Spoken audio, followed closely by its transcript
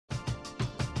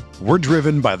We're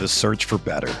driven by the search for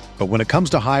better. But when it comes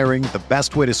to hiring, the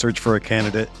best way to search for a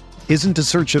candidate isn't to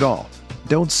search at all.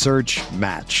 Don't search,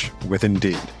 match with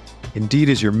Indeed. Indeed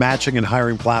is your matching and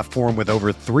hiring platform with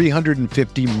over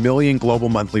 350 million global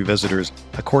monthly visitors,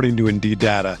 according to Indeed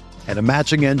data, and a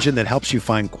matching engine that helps you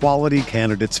find quality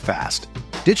candidates fast.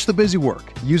 Ditch the busy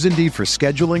work. Use Indeed for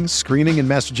scheduling, screening, and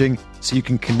messaging so you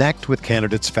can connect with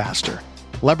candidates faster.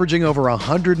 Leveraging over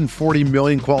 140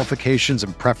 million qualifications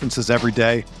and preferences every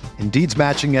day, Indeed's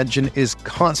matching engine is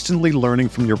constantly learning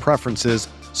from your preferences,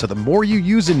 so the more you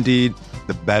use Indeed,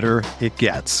 the better it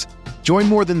gets. Join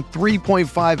more than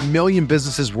 3.5 million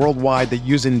businesses worldwide that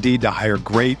use Indeed to hire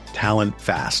great talent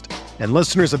fast. And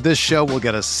listeners of this show will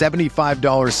get a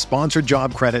 $75 sponsored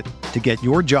job credit to get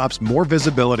your jobs more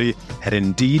visibility at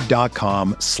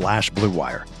Indeed.com/Blue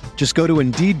Wire. Just go to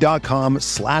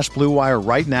Indeed.com/Blue Wire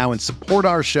right now and support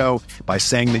our show by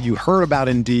saying that you heard about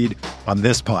Indeed on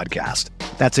this podcast.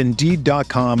 That's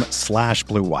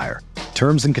Indeed.com/Blue Wire.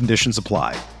 Terms and conditions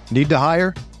apply. Need to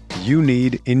hire? You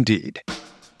need Indeed.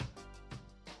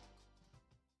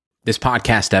 This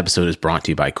podcast episode is brought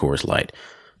to you by Coors Light.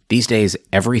 These days,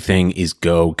 everything is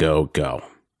go, go, go.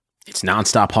 It's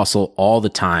nonstop hustle all the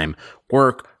time.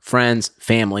 Work, friends,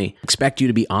 family expect you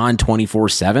to be on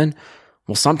 24/7.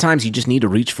 Well, sometimes you just need to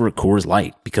reach for a Coors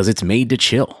Light because it's made to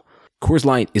chill. Coors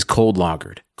Light is cold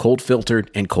lagered, cold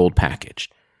filtered, and cold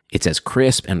packaged. It's as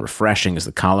crisp and refreshing as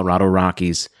the Colorado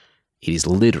Rockies. It is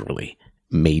literally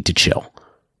made to chill.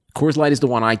 Coors Light is the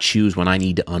one I choose when I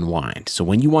need to unwind. So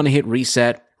when you want to hit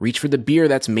reset, reach for the beer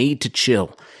that's made to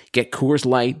chill. Get Coors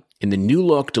Light in the new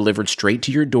look delivered straight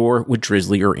to your door with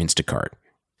Drizzly or Instacart.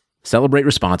 Celebrate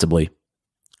responsibly.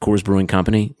 Coors Brewing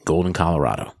Company, Golden,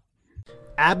 Colorado.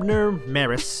 Abner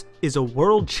Mares is a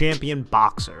world champion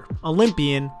boxer,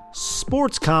 Olympian,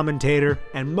 sports commentator,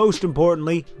 and most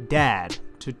importantly, dad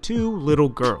to two little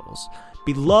girls.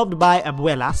 Beloved by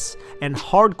abuelas and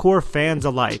hardcore fans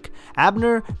alike,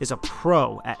 Abner is a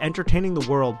pro at entertaining the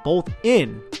world both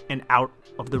in and out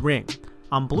of the ring.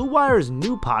 On Blue Wire's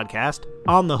new podcast,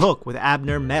 On the Hook with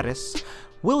Abner Mares,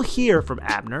 we'll hear from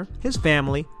Abner, his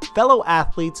family, fellow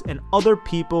athletes, and other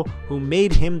people who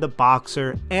made him the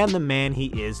boxer and the man he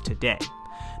is today.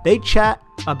 They chat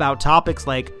about topics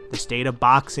like the state of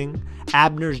boxing,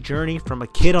 Abner's journey from a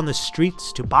kid on the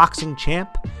streets to boxing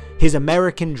champ, his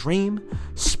American dream,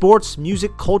 sports,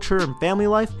 music, culture, and family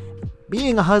life,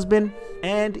 being a husband,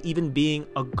 and even being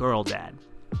a girl dad.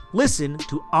 Listen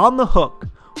to On the Hook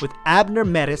with Abner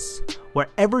Mares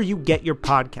wherever you get your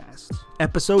podcasts.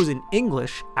 Episodes in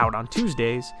English out on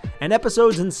Tuesdays, and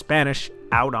episodes in Spanish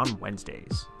out on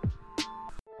Wednesdays.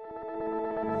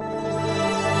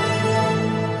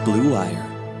 Blue Wire.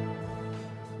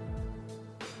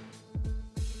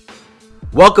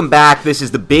 Welcome back. This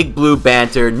is the Big Blue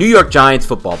Banter New York Giants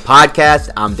football podcast.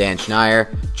 I'm Dan Schneier,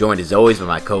 joined as always by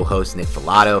my co-host Nick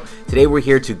Filato. Today we're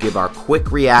here to give our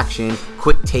quick reaction,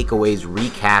 quick takeaways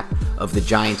recap of the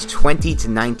Giants'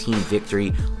 20-19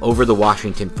 victory over the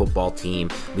Washington football team,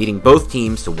 leading both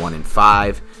teams to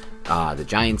 1-5. The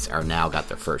Giants are now got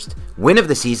their first win of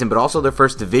the season, but also their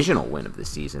first divisional win of the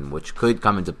season, which could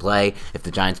come into play if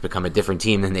the Giants become a different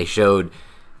team than they showed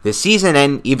this season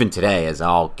and even today, as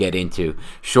I'll get into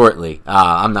shortly.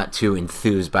 I'm not too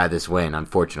enthused by this win,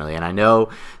 unfortunately, and I know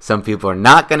some people are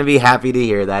not going to be happy to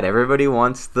hear that. Everybody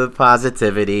wants the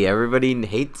positivity. Everybody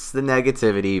hates the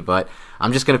negativity, but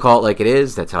I'm just going to call it like it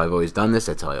is. That's how I've always done this.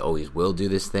 That's how I always will do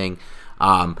this thing.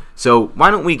 So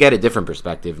why don't we get a different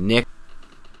perspective? Nick,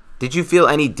 did you feel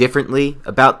any differently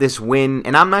about this win?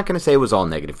 And I'm not going to say it was all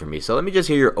negative for me, so let me just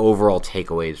hear your overall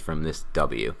takeaways from this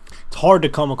W. It's hard to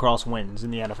come across wins in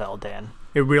the NFL, Dan.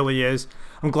 It really is.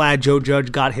 I'm glad Joe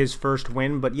Judge got his first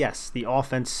win, but yes, the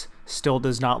offense still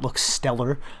does not look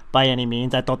stellar by any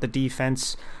means. I thought the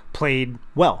defense played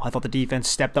well. I thought the defense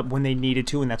stepped up when they needed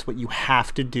to, and that's what you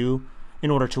have to do in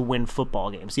order to win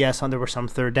football games. Yes, there were some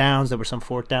third downs, there were some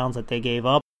fourth downs that they gave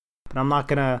up, but I'm not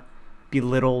going to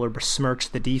belittle or besmirch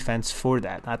the defense for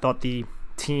that. I thought the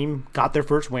team got their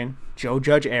first win, Joe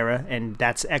Judge era, and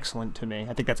that's excellent to me.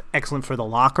 I think that's excellent for the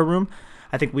locker room.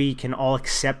 I think we can all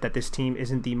accept that this team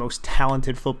isn't the most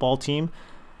talented football team,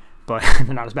 but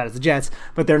they're not as bad as the Jets,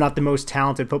 but they're not the most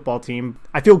talented football team.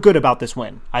 I feel good about this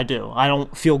win. I do. I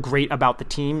don't feel great about the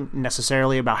team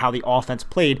necessarily, about how the offense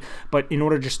played, but in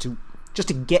order just to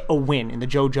get a win in the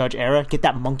Joe Judge era, get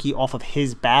that monkey off of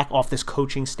his back, off this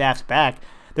coaching staff's back,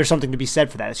 there's something to be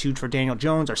said for that. It's huge for Daniel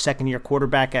Jones, our second-year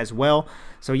quarterback as well.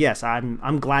 So, yes,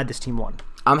 I'm glad this team won.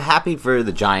 I'm happy for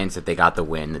the Giants that they got the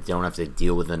win, that they don't have to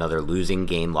deal with another losing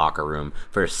game locker room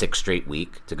for a 6th straight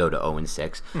week to go to 0-6.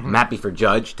 Mm-hmm. I'm happy for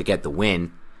Judge to get the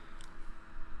win.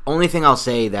 only thing I'll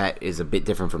say that is a bit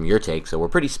different from your take, so we're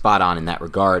pretty spot on in that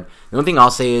regard. The only thing I'll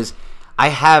say is I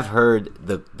have heard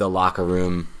the locker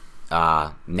room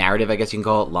narrative, I guess you can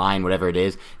call it, line, whatever it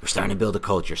is. We're starting to build a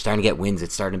culture, starting to get wins.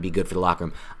 It's starting to be good for the locker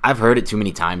room. I've heard it too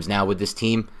many times now with this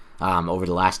team. Over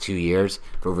the last 2 years,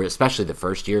 especially the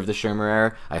first year of the Shurmur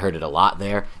era, I heard it a lot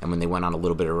there. And when they went on a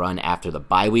little bit of run after the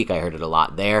bye week, I heard it a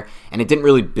lot there. And it didn't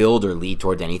really build or lead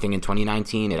towards anything in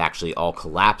 2019. It actually all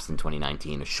collapsed in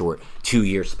 2019, a short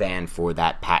 2-year span for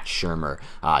that Pat Shurmur,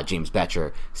 James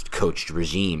Bettcher coached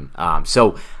regime.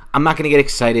 So I'm not going to get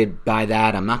excited by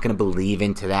that. I'm not going to believe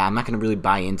into that. I'm not going to really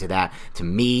buy into that. To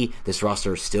me, this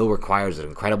roster still requires an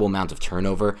incredible amount of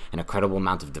turnover, an incredible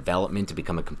amount of development to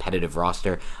become a competitive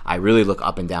roster. I really look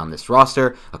up and down this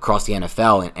roster across the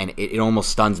NFL, and it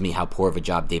almost stuns me how poor of a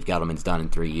job Dave Gettleman's done in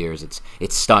 3 years. It's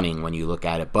stunning when you look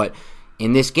at it. But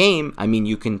in this game, I mean,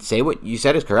 you can say what you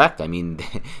said is correct. I mean,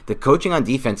 the coaching on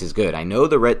defense is good. I know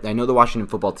the Washington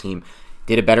football team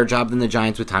did a better job than the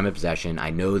Giants with time of possession. I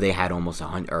know they had almost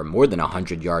 100 or more than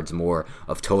 100 yards more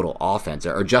of total offense,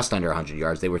 or just under 100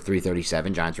 yards. They were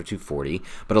 337, Giants were 240.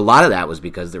 But a lot of that was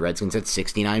because the Redskins had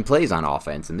 69 plays on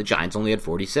offense, and the Giants only had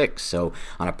 46. So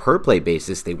on a per-play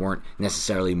basis, they weren't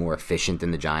necessarily more efficient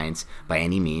than the Giants by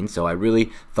any means. So I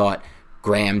really thought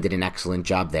Graham did an excellent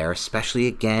job there, especially,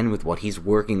 again, with what he's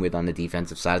working with on the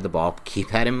defensive side of the ball. Keep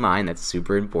that in mind. That's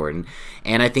super important.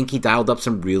 And I think he dialed up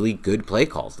some really good play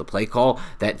calls. The play call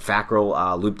that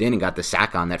Fackrell looped in and got the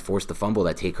sack on that forced the fumble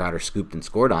that Tay Crowder scooped and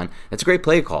scored on, that's a great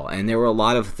play call. And there were a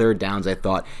lot of third downs I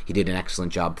thought he did an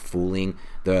excellent job fooling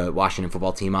the Washington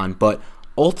football team on. But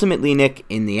ultimately, Nick,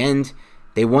 in the end,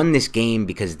 they won this game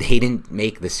because they didn't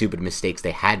make the stupid mistakes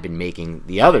they had been making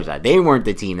the other side. They weren't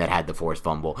the team that had the forced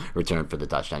fumble return for the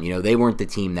touchdown. You know, they weren't the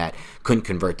team that couldn't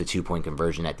convert the 2-point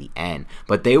conversion at the end.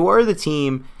 But they were the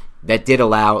team that did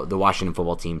allow the Washington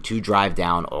football team to drive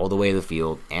down all the way to the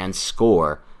field and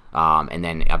score, and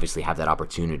then obviously have that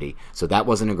opportunity. So that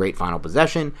wasn't a great final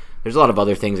possession. There's a lot of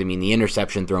other things. I mean, the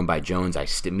interception thrown by Jones,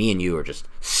 me and you are just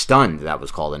stunned that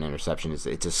was called an interception.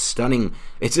 It's a stunning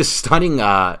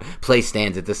play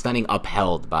stance. It's a stunning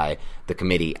upheld by the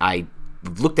committee. I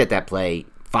looked at that play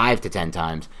 5 to 10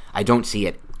 times. I don't see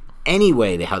it any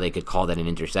way how they could call that an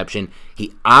interception.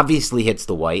 He obviously hits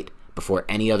the white before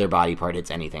any other body part hits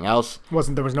anything else.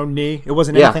 There was no knee. It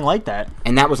wasn't anything like that.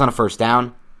 And that was on a first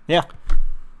down. Yeah.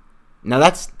 Now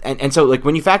that's and so like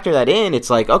when you factor that in,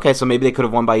 it's like, okay, so maybe they could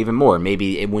have won by even more.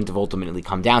 Maybe it wouldn't have ultimately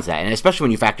come down to that. And especially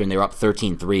when you factor in they were up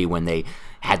 13-3 when they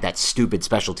had that stupid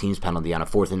special teams penalty on a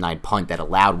 4th and 9 punt that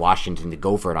allowed Washington to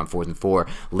go for it on 4th and 4,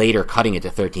 later cutting it to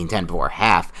 13-10 before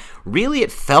half. Really,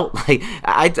 it felt like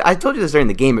I told you this during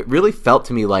the game. It really felt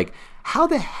to me like, how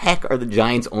the heck are the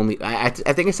Giants only... I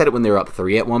think I said it when they were up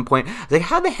 3 at one point. I was like,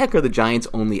 how the heck are the Giants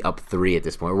only up 3 at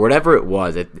this point? Or whatever it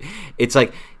was. It's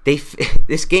like,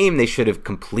 this game, they should have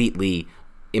completely...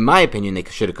 In my opinion, they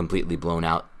should have completely blown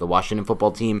out the Washington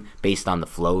football team based on the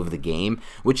flow of the game,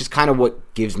 which is kind of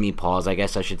what gives me pause, I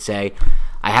guess I should say.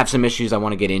 I have some issues I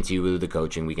want to get into with the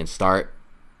coaching. We can start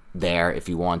there if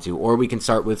you want to, or we can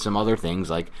start with some other things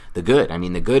like the good. I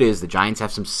mean, the good is the Giants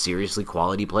have some seriously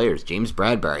quality players. James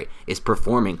Bradbury is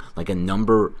performing like a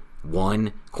number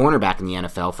 1 cornerback in the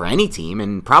NFL for any team,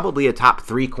 and probably a top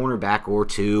 3 cornerback or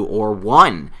 2 or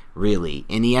 1 really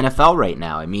in the NFL right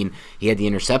now. I mean, he had the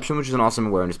interception, which is an awesome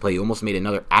awareness play. He almost made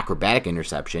another acrobatic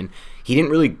interception. He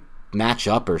didn't really match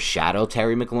up or shadow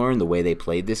Terry McLaurin the way they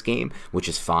played this game, which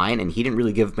is fine, and he didn't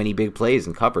really give many big plays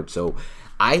and covered. So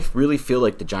I really feel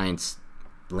like the Giants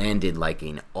landed like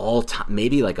an all-time,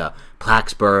 maybe like a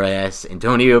Plaxburgh,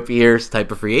 Antonio Pierce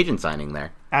type of free agent signing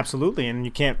there. Absolutely, and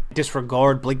you can't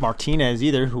disregard Blake Martinez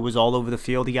either, who was all over the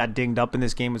field. He got dinged up in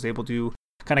this game, was able to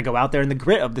kind of go out there, and the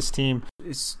grit of this team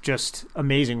is just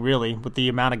amazing, really, with the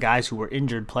amount of guys who were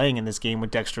injured playing in this game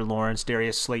with Dexter Lawrence,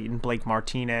 Darius Slayton, Blake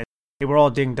Martinez. They were all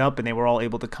dinged up, and they were all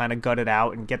able to kind of gut it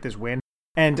out and get this win.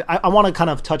 And I want to kind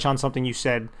of touch on something you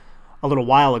said a little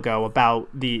while ago about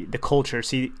the culture.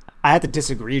 See, I had to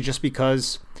disagree just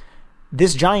because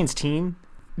this Giants team,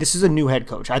 this is a new head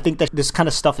coach. I think that this kind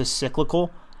of stuff is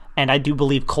cyclical, and I do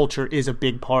believe culture is a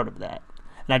big part of that.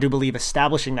 And I do believe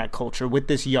establishing that culture with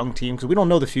this young team, because we don't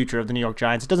know the future of the New York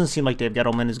Giants. It doesn't seem like Dave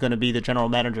Gettleman is going to be the general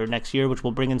manager next year, which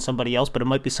will bring in somebody else, but it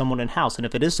might be someone in-house. And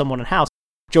if it is someone in-house,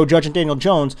 Joe Judge and Daniel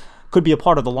Jones could be a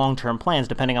part of the long-term plans,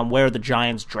 depending on where the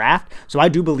Giants draft. So I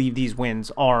do believe these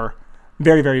wins are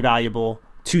very, very valuable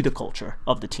to the culture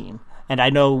of the team. And I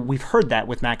know we've heard that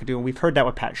with McAdoo, and we've heard that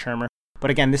with Pat Shurmur. But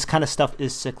again, this kind of stuff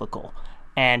is cyclical.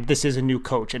 And this is a new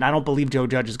coach. And I don't believe Joe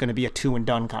Judge is going to be a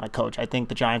two-and-done kind of coach. I think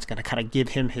the Giants are going to kind of give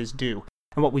him his due.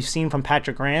 And what we've seen from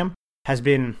Patrick Graham has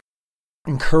been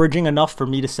encouraging enough for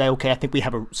me to say, okay, I think we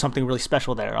have something really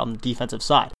special there on the defensive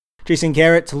side. Jason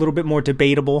Garrett's a little bit more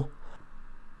debatable.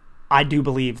 I do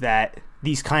believe that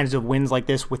these kinds of wins like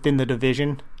this within the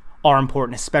division are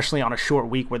important, especially on a short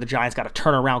week where the Giants got to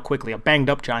turn around quickly. A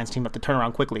banged-up Giants team have to turn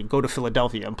around quickly, go to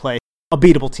Philadelphia and play a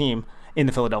beatable team in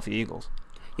the Philadelphia Eagles.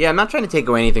 Yeah, I'm not trying to take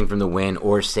away anything from the win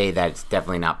or say that it's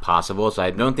definitely not possible, so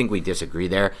I don't think we disagree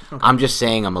there. Okay. I'm just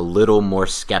saying I'm a little more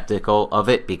skeptical of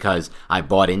it because I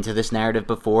bought into this narrative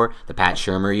before. The Pat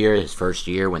Shurmur year, his first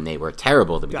year when they were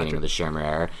terrible at the beginning of the Shurmur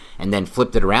era, and then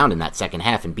flipped it around in that second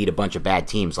half and beat a bunch of bad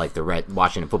teams like the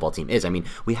Washington football team is. I mean,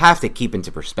 we have to keep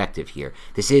into perspective here.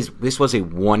 This was a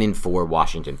 1-4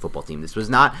 Washington football team. This was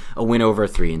not a win over a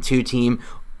 3-2 team.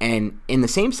 And in the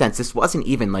same sense, this wasn't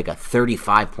even like a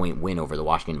 35-point win over the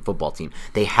Washington football team.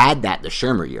 They had that the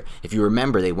Shurmur year. If you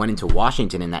remember, they went into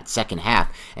Washington in that second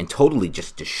half and totally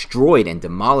just destroyed and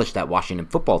demolished that Washington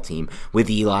football team with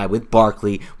Eli, with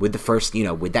Barkley, with the first,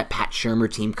 with that Pat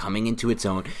Shurmur team coming into its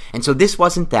own. And so this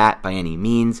wasn't that by any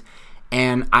means.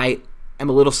 And I am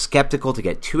a little skeptical to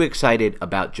get too excited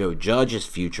about Joe Judge's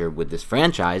future with this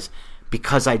franchise,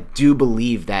 because I do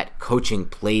believe that coaching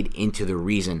played into the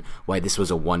reason why this was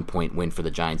a 1-point win for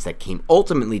the Giants that came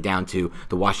ultimately down to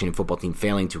the Washington football team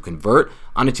failing to convert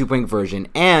on a 2-point conversion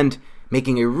and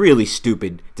making a really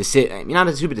stupid decision. Not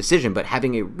a stupid decision, but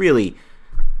having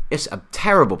it's a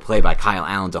terrible play by Kyle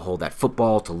Allen to hold that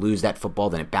football, to lose that football,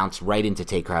 then it bounced right into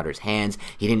Tay Crowder's hands.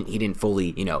 He didn't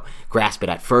fully, grasp it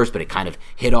at first, but it kind of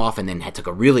hit off and then took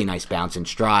a really nice bounce in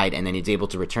stride, and then he's able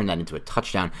to return that into a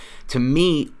touchdown. To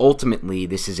me, ultimately,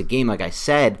 this is a game, like I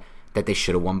said, that they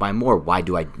should have won by more. Why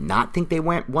do I not think they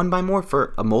won by more?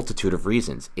 For a multitude of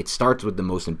reasons. It starts with the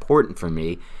most important for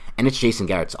me, and it's Jason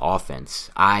Garrett's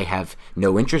offense. I have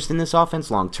no interest in this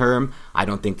offense long term. I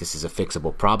don't think this is a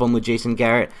fixable problem with Jason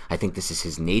Garrett. I think this is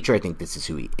his nature. I think this is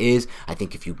who he is. I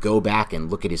think if you go back and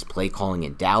look at his play calling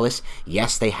in Dallas,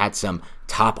 yes, they had some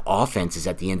top offenses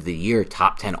at the end of the year,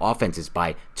 top 10 offenses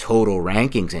by total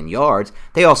rankings and yards.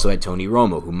 They also had Tony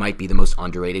Romo, who might be the most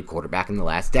underrated quarterback in the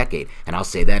last decade. And I'll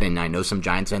say that, and I know some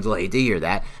Giants fans will hate to hear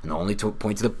that, and the only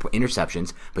points of the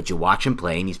interceptions, but you watch him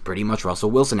play, and he's pretty much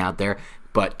Russell Wilson out there,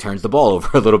 but turns the ball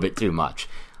over a little bit too much.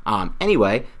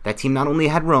 Anyway, that team not only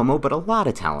had Romo, but a lot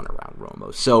of talent around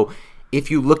Romo. So if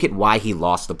you look at why he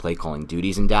lost the play calling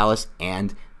duties in Dallas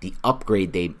and the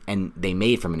upgrade they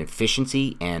made from an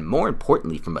efficiency and, more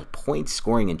importantly, from a point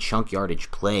scoring and chunk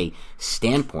yardage play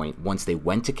standpoint once they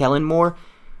went to Kellen Moore,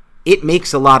 it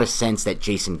makes a lot of sense that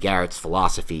Jason Garrett's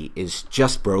philosophy is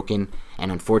just broken.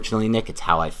 And unfortunately, Nick, it's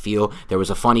how I feel. There was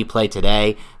a funny play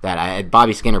today that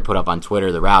Bobby Skinner put up on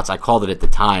Twitter, the routes. I called it at the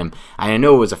time. I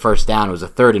know it was a first down. It was a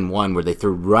 3rd and 1 where they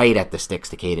threw right at the sticks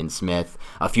to Caden Smith.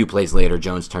 A few plays later,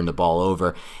 Jones turned the ball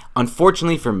over.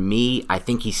 Unfortunately for me, I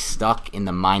think he's stuck in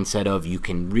the mindset of you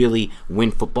can really win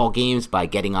football games by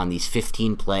getting on these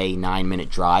 15-play,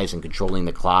 9-minute drives and controlling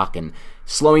the clock and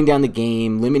slowing down the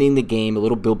game, limiting the game, a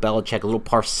little Bill Belichick, a little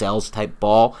Parcells type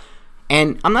ball.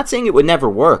 And I'm not saying it would never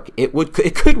work. It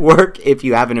could work if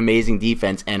you have an amazing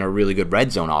defense and a really good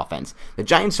red zone offense. The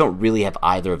Giants don't really have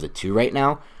either of the two right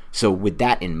now. So with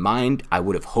that in mind, I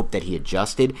would have hoped that he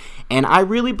adjusted. And I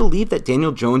really believe that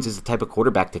Daniel Jones is the type of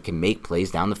quarterback that can make plays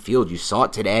down the field. You saw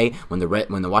it today when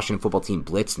the Washington football team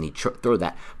blitzed and he threw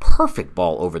that perfect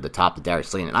ball over the top to Darius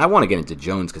Slayton. And I want to get into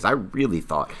Jones because I really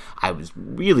thought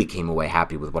really came away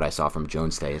happy with what I saw from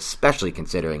Jones today, especially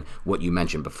considering what you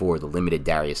mentioned before, the limited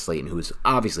Darius Slayton, who is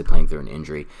obviously playing through an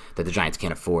injury that the Giants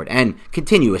can't afford, and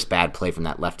continuous bad play from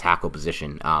that left tackle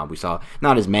position. We saw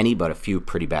not as many, but a few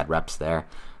pretty bad reps there.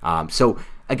 So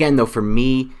again, though, for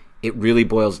me, it really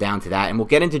boils down to that, and we'll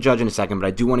get into Judge in a second, but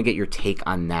I do want to get your take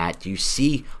on that. Do you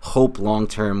see hope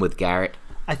long-term with Garrett?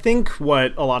 I think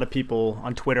what a lot of people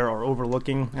on Twitter are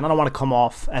overlooking, and I don't want to come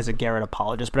off as a Garrett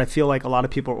apologist, but I feel like a lot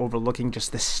of people are overlooking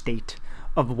just the state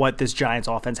of what this Giants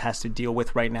offense has to deal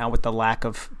with right now with the lack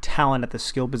of talent at the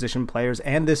skill position players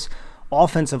and this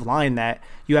offensive line that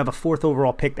you have a 4th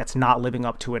overall pick that's not living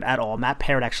up to it at all. Matt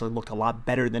Parrott actually looked a lot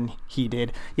better than he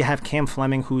did. You have Cam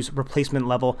Fleming, who's replacement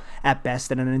level at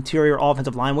best, and an interior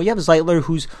offensive line. Well, you have Zeitler,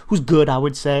 who's good, I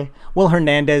would say. Will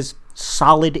Hernandez,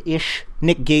 solid-ish.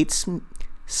 Nick Gates,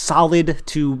 solid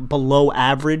to below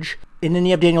average. And then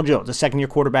you have Daniel Jones, a second-year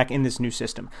quarterback in this new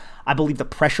system. I believe the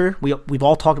pressure, we've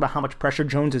all talked about how much pressure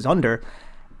Jones is under.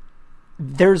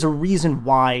 There's a reason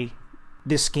why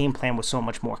this game plan was so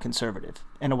much more conservative,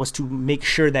 and it was to make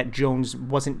sure that Jones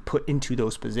wasn't put into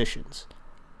those positions.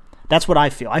 That's what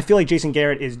I feel. I feel like Jason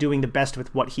Garrett is doing the best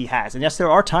with what he has. And yes, there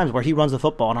are times where he runs the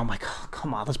football, and I'm like, oh,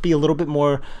 come on, let's be a little bit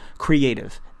more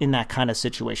creative in that kind of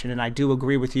situation. And I do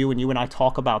agree with you, and you and I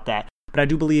talk about that. But I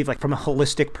do believe, like, from a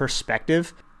holistic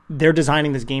perspective, they're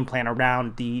designing this game plan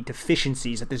around the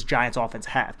deficiencies that this Giants offense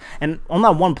have. And on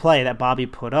that one play that Bobby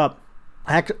put up,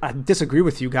 I disagree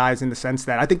with you guys in the sense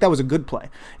that I think that was a good play.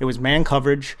 It was man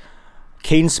coverage.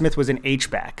 Caden Smith was an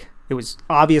H-back. It was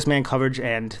obvious man coverage,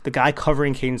 and the guy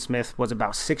covering Caden Smith was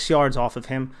about 6 yards off of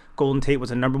him. Golden Tate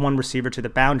was a number one receiver to the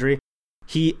boundary.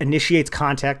 He initiates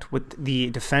contact with the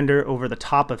defender over the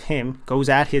top of him, goes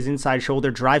at his inside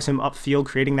shoulder, drives him upfield,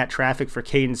 creating that traffic for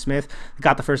Caden Smith.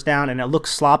 Got the first down, and it looked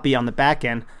sloppy on the back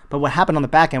end. But what happened on the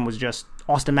back end was just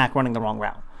Austin Mack running the wrong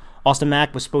route. Austin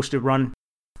Mack was supposed to run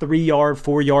 3-yard,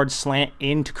 4-yard slant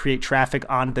in to create traffic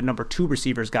on the number 2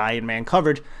 receivers guy in man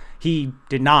coverage. He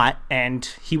did not, and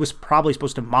he was probably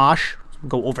supposed to mosh,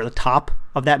 go over the top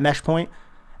of that mesh point,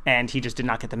 and he just did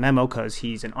not get the memo because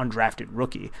he's an undrafted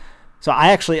rookie. So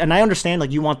I understand,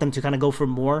 like, you want them to kind of go for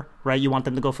more, right? You want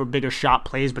them to go for bigger shot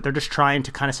plays, but they're just trying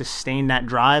to kind of sustain that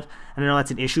drive. And I know that's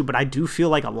an issue, but I do feel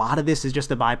like a lot of this is just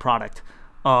a byproduct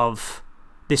of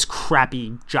this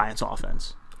crappy Giants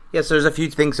offense. Yeah, so there's a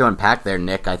few things to unpack there,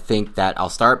 Nick. I think that I'll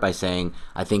start by saying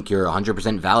I think you're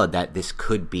 100% valid that this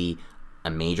could be a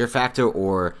major factor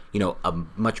or, a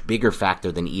much bigger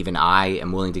factor than even I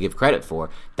am willing to give credit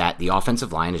for, that the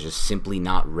offensive line is just simply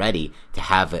not ready to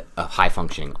have a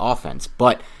high-functioning offense.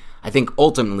 But I think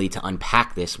ultimately to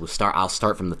unpack this, I'll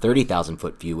start from the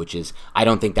 30,000-foot view, which is I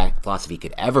don't think that philosophy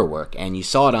could ever work. And you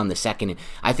saw it on the second.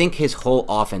 I think his whole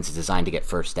offense is designed to get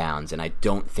first downs, and I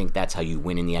don't think that's how you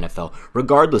win in the NFL,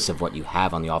 regardless of what you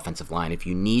have on the offensive line. If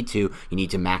you need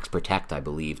to max protect, I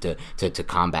believe, to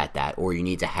combat that, or you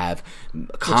need to have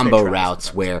combo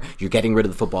routes where you're getting rid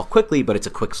of the football quickly, but it's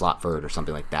a quick slot for it or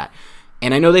something like that.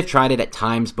 And I know they've tried it at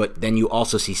times, but then you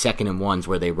also see 2nd and 1s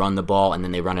where they run the ball and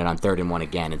then they run it on 3rd and 1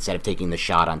 again instead of taking the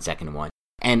shot on 2nd and 1.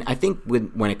 And I think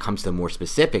when it comes to more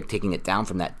specific, taking it down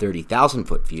from that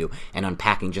 30,000-foot view and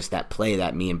unpacking just that play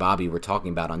that me and Bobby were talking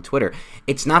about on Twitter,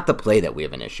 it's not the play that we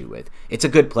have an issue with. It's a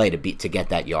good play to get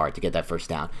that yard, to get that first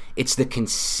down. It's the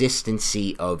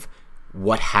consistency of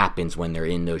what happens when they're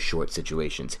in those short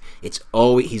situations. He's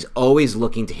always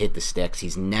looking to hit the sticks.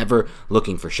 He's never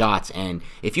looking for shots. And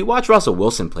if you watch Russell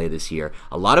Wilson play this year,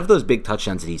 a lot of those big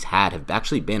touchdowns that he's had have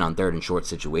actually been on 3rd and short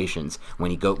situations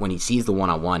when he sees the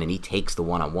one-on-one and he takes the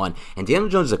one-on-one. And Daniel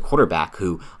Jones is a quarterback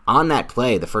who, on that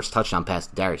play, the first touchdown pass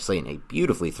to Darius Slayton, a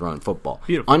beautifully thrown football,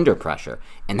 under pressure.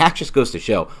 And that just goes to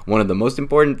show one of the most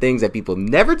important things that people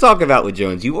never talk about with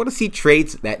Jones. You want to see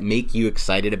traits that make you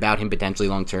excited about him potentially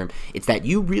long-term. It's that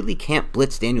you really can't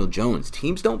blitz Daniel Jones.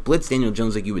 Teams don't blitz Daniel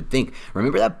Jones like you would think.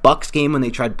 Remember that Bucs game when they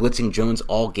tried blitzing Jones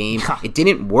all game? It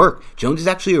didn't work. Jones is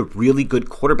actually a really good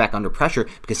quarterback under pressure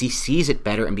because he sees it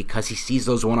better and because he sees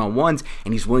those one-on-ones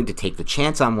and he's willing to take the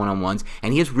chance on one-on-ones,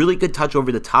 and he has really good touch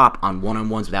over the top on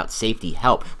one-on-ones without safety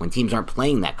help when teams aren't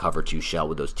playing that cover 2 shell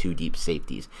with those 2 deep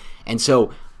safeties. And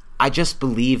so I just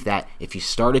believe that if you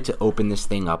started to open this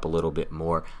thing up a little bit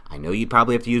more, I know you'd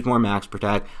probably have to use more max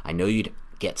protect. I know you'd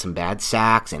get some bad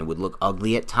sacks and it would look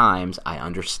ugly at times. I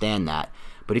understand that.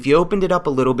 But if you opened it up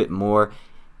a little bit more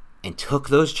and took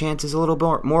those chances a little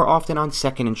more often on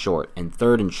 2nd and short and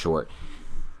 3rd and short,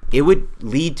 it would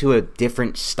lead to a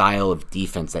different style of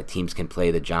defense that teams can play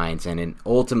the Giants, and it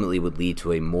ultimately would lead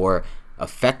to a more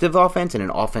effective offense and an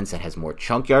offense that has more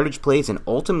chunk yardage plays and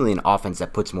ultimately an offense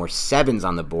that puts more 7s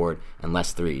on the board and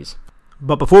less 3s.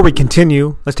 But before we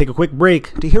continue, let's take a quick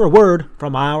break to hear a word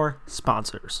from our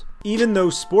sponsors. Even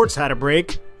though sports had a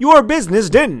break, your business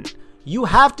didn't. You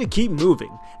have to keep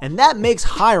moving, and that makes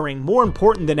hiring more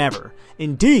important than ever.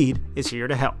 Indeed is here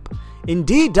to help.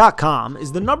 Indeed.com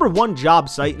is the #1 job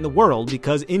site in the world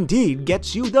because Indeed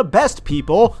gets you the best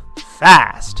people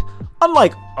fast.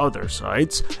 Unlike other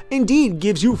sites, Indeed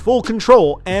gives you full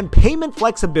control and payment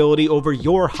flexibility over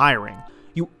your hiring.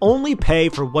 You only pay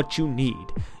for what you need.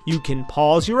 You can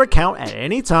pause your account at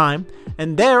any time,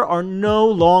 and there are no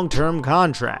long-term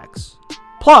contracts.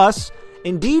 Plus,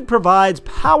 Indeed provides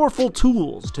powerful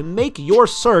tools to make your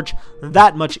search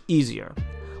that much easier,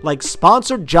 like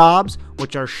sponsored jobs,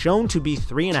 which are shown to be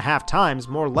 3.5 times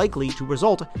more likely to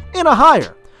result in a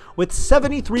hire. With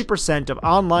 73% of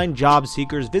online job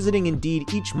seekers visiting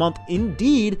Indeed each month,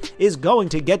 Indeed is going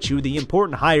to get you the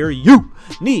important hire you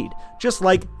need, just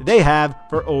like they have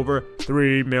for over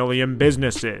 3 million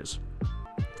businesses.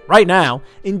 Right now,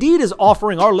 Indeed is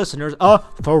offering our listeners a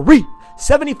free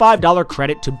 $75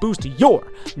 credit to boost your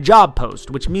job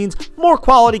post, which means more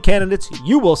quality candidates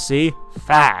you will see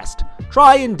fast.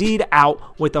 Try Indeed out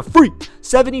with a free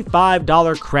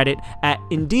 $75 credit at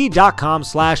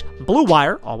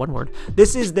Indeed.com/BlueWire, all one word.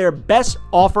 This is their best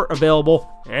offer available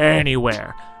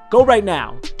anywhere. Go right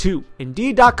now to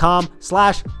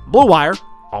Indeed.com/BlueWire,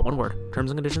 All one word.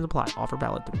 Terms and conditions apply. Offer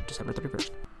valid through December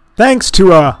 31st. Thanks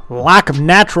to a lack of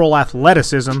natural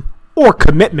athleticism or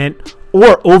commitment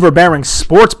or overbearing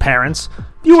sports parents,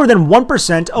 fewer than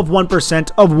 1% of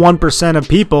 1% of 1% of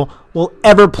people will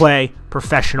ever play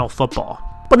professional football.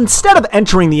 But instead of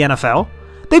entering the NFL,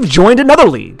 they've joined another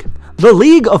league, the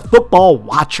League of Football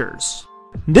Watchers.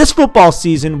 This football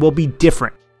season will be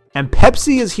different, and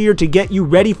Pepsi is here to get you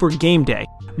ready for game day,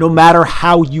 no matter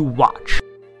how you watch.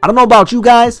 I don't know about you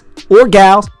guys or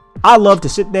gals, I love to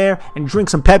sit there and drink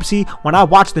some Pepsi when I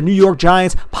watch the New York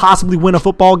Giants possibly win a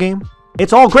football game.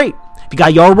 It's all great. If you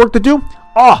got yard work to do,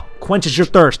 quenches your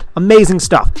thirst. Amazing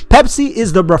stuff. Pepsi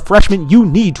is the refreshment you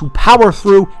need to power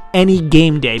through any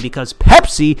game day, because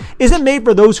Pepsi isn't made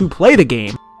for those who play the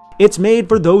game. It's made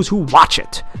for those who watch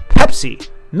it. Pepsi,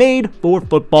 made for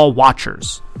football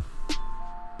watchers.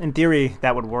 In theory,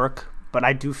 that would work. But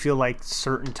I do feel like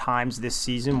certain times this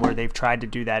season where they've tried to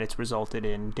do that, it's resulted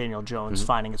in Daniel Jones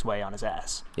finding his way on his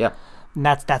ass. Yeah. And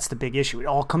that's the big issue. It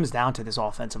all comes down to this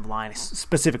offensive line,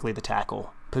 specifically the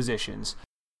tackle positions.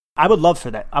 I would love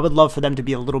for that. I would love for them to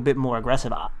be a little bit more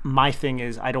aggressive. My thing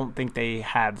is, I don't think they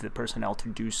have the personnel to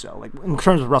do so. Like, in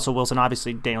terms of Russell Wilson,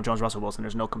 obviously Daniel Jones, Russell Wilson,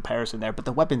 there's no comparison there. But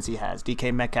the weapons he has,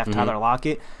 DK Metcalf, Tyler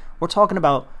Lockett, we're talking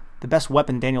about the best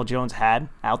weapon Daniel Jones had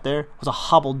out there was a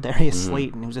hobbled Darius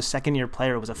Slayton. He was a second-year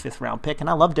player. It was a fifth-round pick. And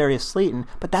I love Darius Slayton,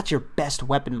 but that's your best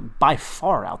weapon by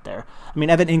far out there. I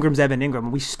mean, Evan Ingram's Evan Ingram.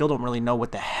 We still don't really know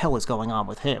what the hell is going on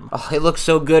with him. Oh, it looked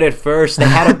so good at first. They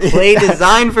had a play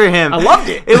designed for him. I loved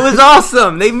it. It was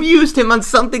awesome. They used him on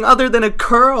something other than a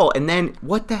curl. And then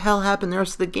what the hell happened the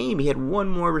rest of the game? He had one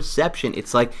more reception.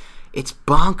 It's like, it's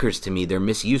bonkers to me, their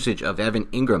misusage of Evan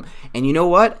Ingram. And you know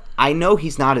what? I know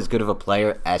he's not as good of a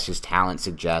player as his talent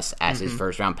suggests, as his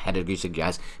first-round pedigree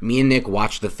suggests. Me and Nick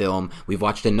watched the film. We've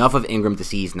watched enough of Ingram to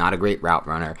see he's not a great route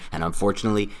runner. And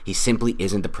unfortunately, he simply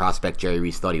isn't the prospect Jerry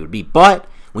Reese thought he would be. But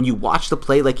when you watch the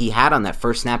play like he had on that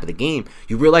first snap of the game,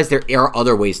 you realize there are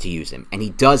other ways to use him. And he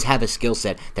does have a skill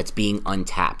set that's being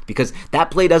untapped, because that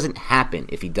play doesn't happen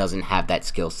if he doesn't have that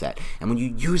skill set. And when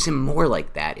you use him more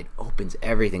like that, it opens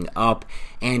everything up,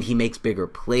 and he makes bigger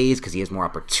plays because he has more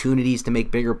opportunities to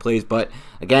make bigger plays. But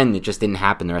again, it just didn't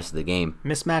happen the rest of the game.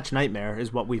 Mismatch nightmare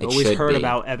is what we've always heard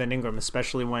about Evan Ingram,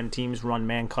 especially when teams run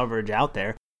man coverage out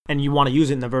there and you want to use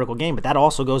it in the vertical game. But that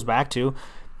also goes back to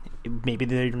maybe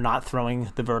they're not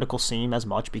throwing the vertical seam as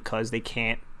much because they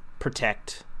can't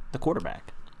protect the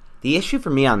quarterback. The issue for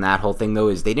me on that whole thing, though,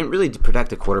 is they didn't really protect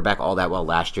the quarterback all that well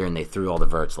last year, and they threw all the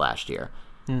verts last year.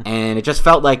 And it just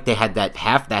felt like they had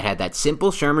that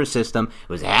simple Shermer system. It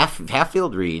was half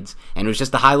field reads, and it was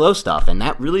just the high-low stuff, and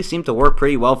that really seemed to work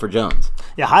pretty well for Jones.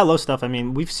 Yeah, high-low stuff. I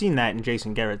mean, we've seen that in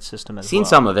Jason Garrett's system as well. Seen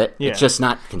some of it. Yeah. It's just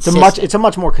not consistent. It's a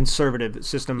much more conservative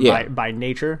system by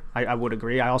nature. I would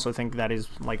agree. I also think that is,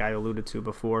 like I alluded to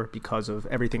before, because of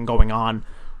everything going on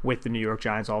with the New York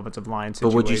Giants offensive line situation.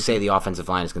 But would you say the offensive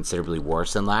line is considerably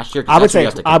worse than last year? I would say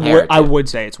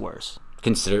it's worse.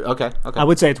 Okay. I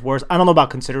would say it's worse. I don't know about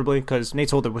considerably, because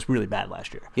Nate Solder was really bad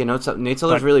last year. Yeah, Nate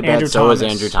Solder was really bad. So was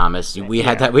Andrew Thomas. We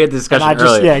had the discussion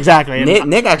earlier. Yeah, exactly.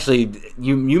 Nick actually,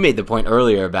 you made the point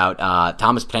earlier about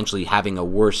Thomas potentially having a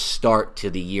worse start to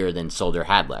the year than Solder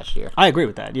had last year. I agree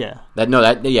with that. Yeah.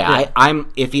 I'm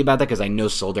iffy about that because I know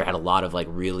Solder had a lot of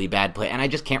really bad play, and I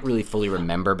just can't really fully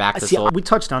remember back to Solder. We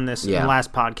touched on this in the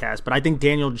last podcast, but I think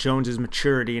Daniel Jones's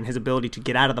maturity and his ability to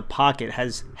get out of the pocket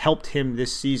has helped him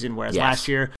this season, whereas last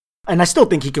year, and I still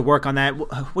think he could work on that.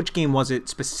 Which game was it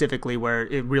specifically where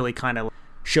it really kind of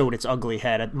showed its ugly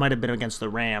head? It might have been against the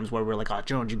Rams, where we're like, oh,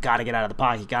 Jones, you got to get out of the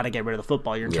pocket. You got to get rid of the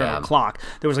football. You're internal clock.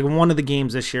 There was one of the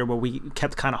games this year where we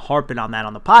kept kind of harping on that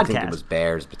on the podcast. I think it was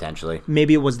Bears, potentially.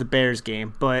 Maybe it was the Bears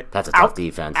game, but that's a tough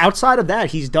defense. Outside of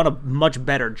that, he's done a much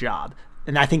better job.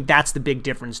 And I think that's the big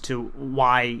difference to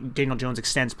why Daniel Jones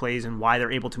extends plays and why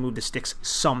they're able to move the sticks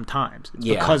sometimes. It's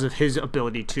because of his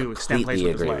ability to extend plays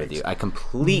with his legs. I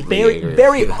completely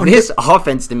agree with you. This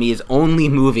offense, to me, is only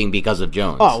moving because of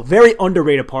Jones. Oh, very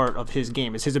underrated part of his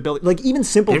game is his ability. Like, even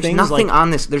simple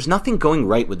things There's nothing going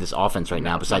right with this offense right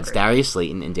now besides Darius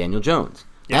Slayton and Daniel Jones.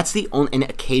 Yeah. That's the only, and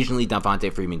occasionally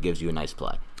Devontae Freeman gives you a nice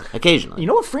play. Occasionally. You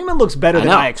know what? Freeman looks better than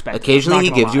I expected. Occasionally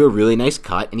he gives you a really nice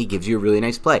cut, and he gives you a really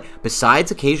nice play.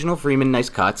 Besides occasional Freeman nice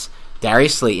cuts,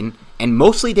 Darius Slayton, and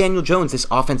mostly Daniel Jones, this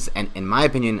offense, and in my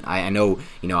opinion, I know,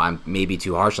 I'm maybe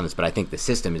too harsh on this, but I think the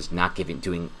system is not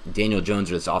doing Daniel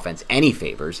Jones or this offense any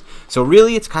favors. So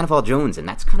really, it's kind of all Jones, and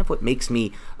that's kind of what makes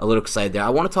me a little excited there. I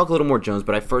want to talk a little more Jones,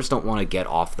 but I first don't want to get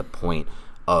off the point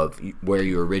of where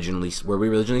we originally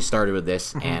started with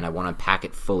this, and I want to unpack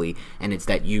it fully. And it's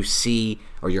that you see,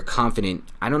 or you're confident.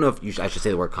 I don't know if I should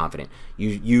say the word confident.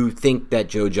 You think that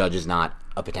Joe Judge is not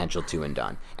a potential 2 and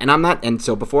done. And I'm not, and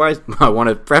so before I want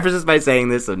to preface this by saying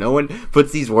this so no one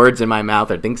puts these words in my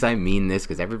mouth or thinks I mean this,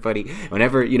 because everybody,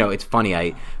 whenever, it's funny,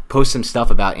 I post some stuff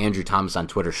about Andrew Thomas on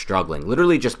Twitter struggling,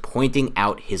 literally just pointing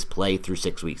out his play through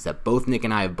 6 weeks that both Nick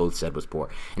and I have both said was poor.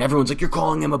 And everyone's like, you're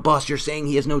calling him a bust, you're saying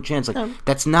he has no chance. Like,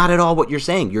 that's not at all what you're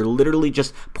saying. You're literally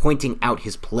just pointing out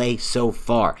his play so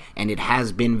far, and it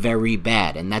has been very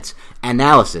bad, and that's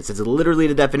analysis. It's literally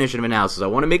the definition of analysis. I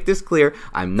want to make this clear.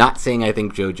 I'm not saying I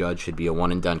think Joe Judge should be a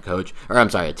 1-and-done coach, or I'm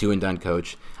sorry, a 2-and-done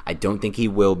coach. I don't think he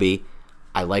will be.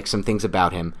 I like some things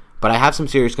about him, but I have some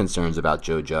serious concerns about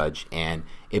Joe Judge, and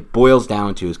it boils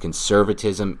down to his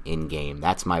conservatism in game.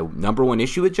 That's my number one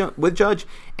issue with Judge,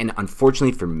 and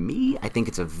unfortunately for me, I think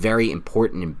it's a very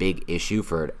important and big issue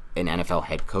for an NFL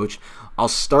head coach. I'll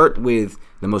start with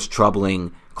the most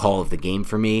troubling call of the game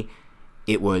for me.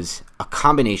 It was a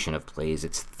combination of plays.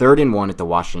 It's 3rd and 1 at the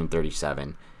Washington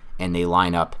 37, and they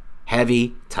line up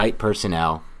heavy, tight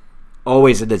personnel.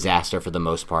 Always a disaster for the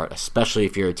most part, especially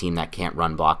if you're a team that can't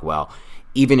run block well.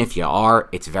 Even if you are,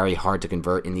 it's very hard to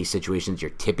convert in these situations.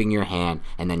 You're tipping your hand,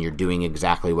 and then you're doing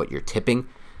exactly what you're tipping.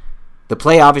 The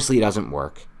play obviously doesn't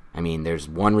work. I mean, there's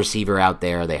one receiver out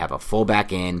there. They have a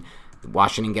fullback in.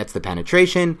 Washington gets the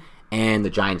penetration, and the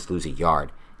Giants lose a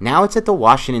yard. Now it's at the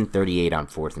Washington 38 on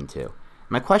 4th and 2.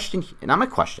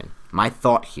 My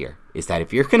thought here is that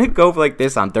if you're going to go like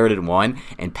this on 3rd and 1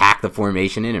 and pack the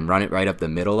formation in and run it right up the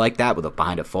middle like that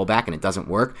behind a fullback and it doesn't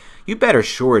work, you better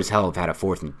sure as hell have had a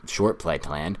 4th and short play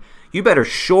planned. You better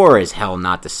sure as hell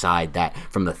not decide that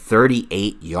from the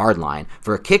 38-yard line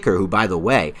for a kicker who, by the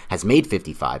way, has made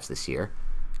 55s this year,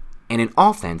 and an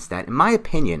offense that, in my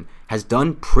opinion, has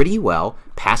done pretty well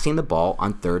passing the ball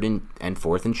on 3rd and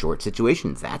 4th and short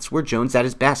situations. That's where Jones at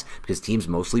his best, because teams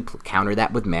mostly counter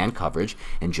that with man coverage,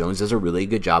 and Jones does a really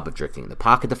good job of drifting in the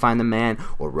pocket to find the man,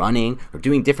 or running, or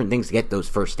doing different things to get those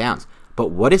first downs.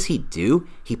 But what does he do?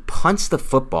 He punts the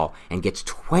football and gets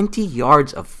 20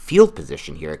 yards of field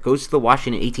position here. It goes to the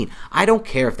Washington 18. I don't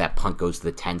care if that punt goes to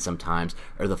the 10 sometimes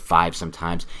or the 5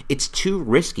 sometimes. It's too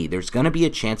risky. There's going to be a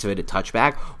chance of it a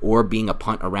touchback or being a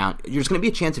punt around. There's going to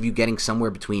be a chance of you getting somewhere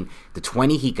between the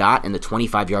 20 he got and the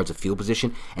 25 yards of field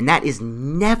position, and that is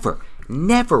never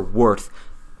worth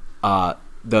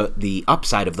the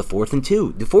upside of the 4th and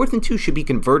 2. The 4th and 2 should be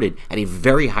converted at a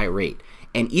very high rate.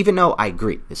 And even though I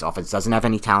agree, this offense doesn't have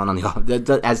any talent on the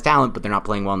offense, has talent, but they're not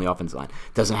playing well on the offensive line.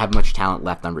 Doesn't have much talent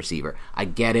left on receiver. I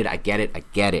get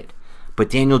it. But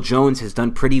Daniel Jones has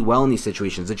done pretty well in these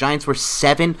situations. The Giants were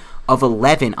 7 of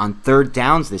 11 on 3rd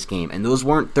downs this game, and those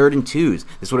weren't 3rd and 2s.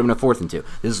 This would have been a 4th and 2.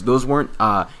 Those weren't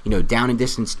down and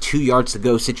distance 2 yards to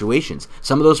go situations.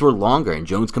 Some of those were longer, and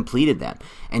Jones completed them.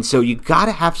 And so you got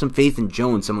to have some faith in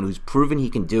Jones, someone who's proven he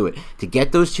can do it, to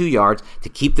get those 2 yards, to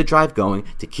keep the drive going,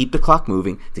 to keep the clock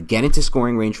moving, to get into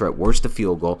scoring range for at worst a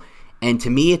field goal. And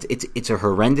to me, it's a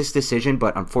horrendous decision,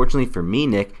 but unfortunately for me,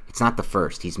 Nick, it's not the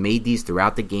first. He's made these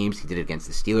throughout the games. He did it against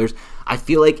the Steelers. I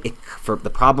feel like the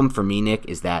problem for me, Nick,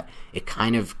 is that it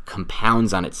kind of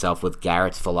compounds on itself with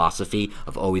Garrett's philosophy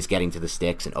of always getting to the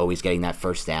sticks and always getting that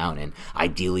first down and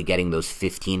ideally getting those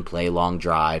 15-play long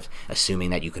drives, assuming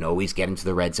that you can always get into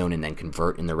the red zone and then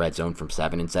convert in the red zone from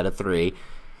 7 instead of 3.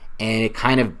 And it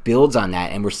kind of builds on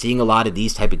that, and we're seeing a lot of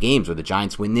these type of games where the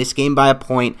Giants win this game by a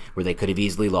point where they could have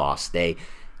easily lost. They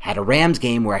had a Rams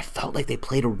game where I felt like they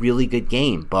played a really good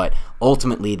game, but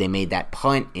ultimately they made that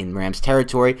punt in Rams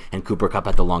territory, and Cooper Kupp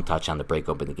had the long touchdown to break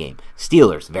open the game.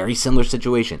 Steelers, very similar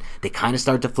situation. They kind of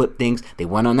started to flip things. They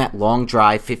went on that long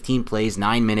drive, 15 plays,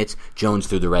 9 minutes. Jones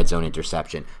threw the red zone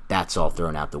interception. That's all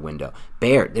thrown out the window.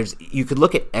 You could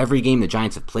look at every game the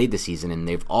Giants have played this season, and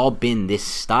they've all been this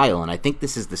style, and I think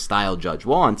this is the style Judge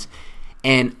wants.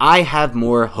 And I have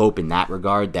more hope in that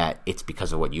regard that it's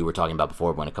because of what you were talking about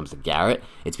before when it comes to Garrett.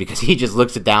 It's because he just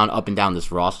looks it down, up and down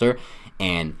this roster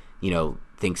and,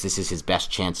 thinks this is his best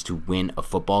chance to win a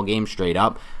football game straight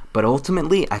up. But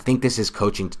ultimately, I think this is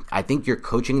coaching. I think you're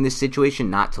coaching in this situation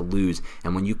not to lose.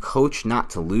 And when you coach not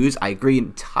to lose, I agree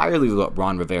entirely with what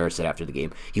Ron Rivera said after the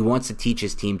game. He wants to teach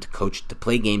his team to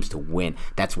play games to win.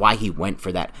 That's why he went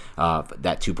for that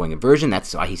 2-point conversion.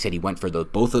 That's why he said he went for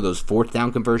both of those 4th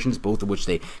down conversions, both of which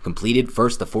they completed.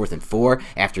 First, the 4th and 4,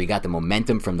 after he got the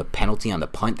momentum from the penalty on the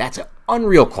punt. That's an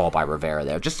unreal call by Rivera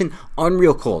there. Just an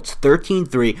unreal call. It's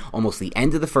 13-3, almost the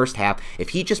end of the first half. If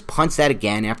he just punts that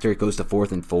again after it goes to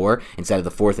 4th and 4 instead of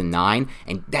the 4th and 9,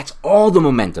 and that's all the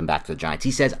momentum back to the Giants.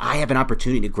 He says, I have an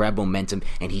opportunity to grab momentum,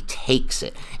 and he takes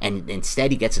it. And instead,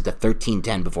 he gets it to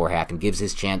 13-10 before half and gives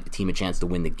his team a chance to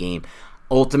win the game.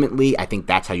 Ultimately, I think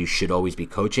that's how you should always be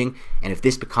coaching. And if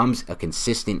this becomes a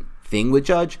consistent thing with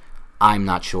Judge, I'm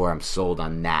not sure I'm sold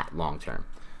on that long term.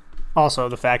 Also,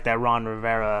 the fact that Ron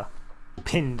Rivera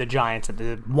pinned the Giants at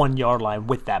the 1 yard line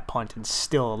with that punt and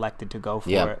still elected to go for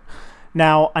it.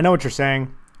 Now, I know what you're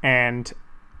saying, and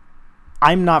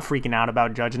I'm not freaking out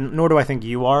about Judge, nor do I think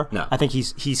you are. No. I think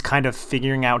he's kind of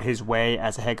figuring out his way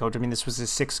as a head coach. I mean, this was his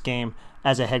 6th game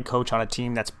as a head coach on a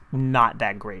team that's not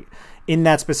that great. In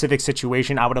that specific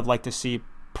situation, I would have liked to see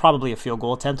probably a field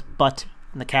goal attempt, but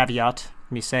the caveat,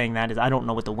 me saying that, is I don't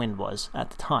know what the wind was at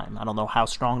the time. I don't know how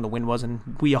strong the wind was,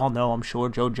 and we all know, I'm sure,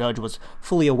 Joe Judge was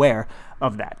fully aware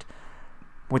of that.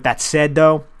 With that said,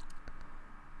 though,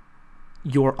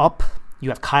 you're up. You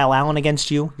have Kyle Allen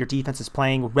against you. Your defense is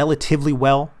playing relatively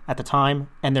well at the time,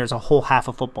 and there's a whole half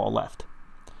of football left.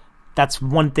 That's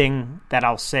one thing that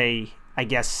I'll say, I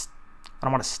guess, I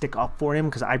don't want to stick up for him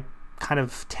because I kind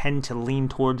of tend to lean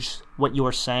towards what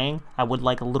you're saying. I would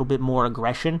like a little bit more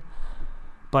aggression.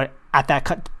 But at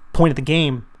that point of the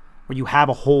game where you have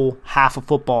a whole half of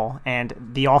football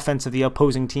and the offense of the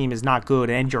opposing team is not good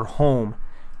and you're home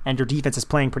and your defense is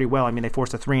playing pretty well. I mean, they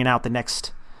forced a 3-and-out the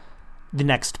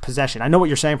next possession. I know what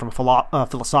you're saying from a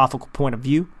philosophical point of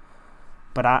view,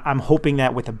 but I'm hoping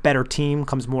that with a better team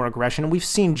comes more aggression. And we've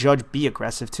seen Judge be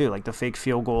aggressive too, like the fake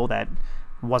field goal that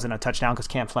wasn't a touchdown because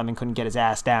Cam Fleming couldn't get his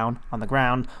ass down on the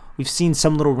ground. We've seen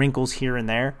some little wrinkles here and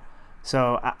there.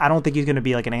 So I don't think he's going to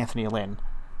be like an Anthony Lynn.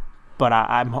 But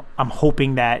I'm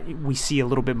hoping that we see a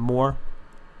little bit more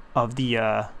of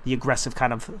the aggressive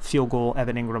kind of field goal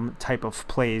Evan Ingram type of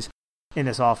plays in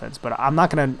this offense. But I'm not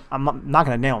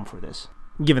gonna nail him for this,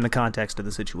 given the context of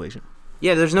the situation.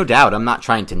 Yeah, there's no doubt. I'm not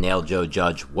trying to nail Joe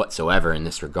Judge whatsoever in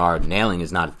this regard. Nailing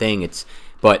is not a thing.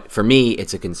 But for me,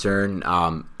 it's a concern.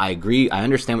 I agree. I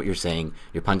understand what you're saying.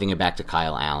 You're punting it back to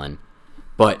Kyle Allen.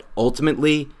 But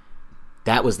ultimately,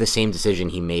 that was the same decision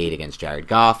he made against Jared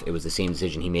Goff. It was the same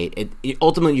decision he made.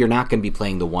 Ultimately, you're not going to be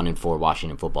playing the 1-4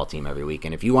 Washington football team every week.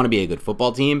 And if you want to be a good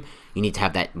football team, you need to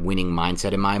have that winning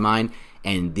mindset in my mind.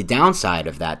 And the downside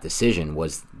of that decision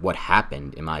was what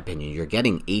happened, in my opinion. You're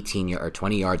getting 18 or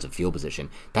 20 yards of field position.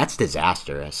 That's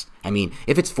disastrous. I mean,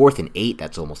 if it's 4th and 8,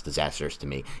 that's almost disastrous to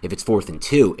me. If it's 4th and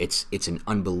 2, it's an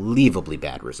unbelievably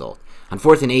bad result. On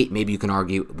 4th and 8, maybe you can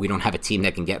argue we don't have a team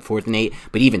that can get 4th and 8,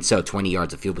 but even so, 20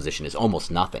 yards of field position is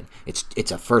almost nothing.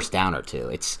 It's a first down or two.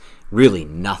 It's really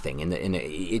nothing, and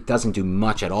it doesn't do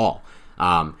much at all.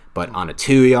 But on a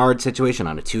 2-yard situation,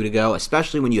 on a 2 to go,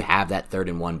 especially when you have that 3rd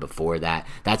and 1 before that,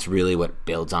 that's really what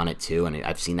builds on it too. And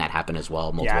I've seen that happen as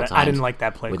well multiple times. I didn't like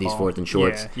that play with call. These 4th and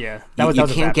shorts. Yeah. You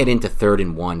can't get into 3rd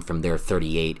and 1 from their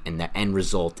 38, and the end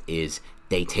result is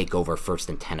they take over 1st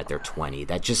and 10 at their 20.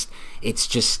 It's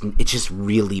just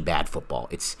really bad football.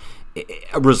 It's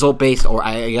a result based, or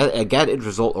I get it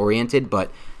result oriented,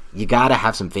 but you got to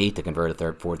have some faith to convert a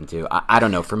 3rd, 4th, and 2. I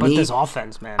don't know. For me, this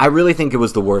offense, man, I really think it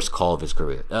was the worst call of his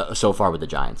career so far with the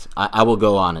Giants. I will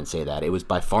go on and say that. It was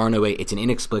by far and away, it's an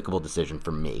inexplicable decision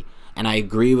for me. And I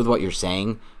agree with what you're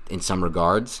saying in some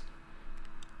regards.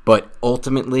 But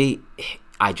ultimately,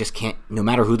 I just can't, no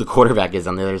matter who the quarterback is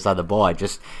on the other side of the ball,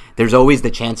 there's always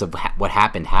the chance of what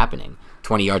happened happening.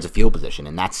 20 yards of field position,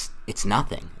 and it's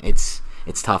nothing.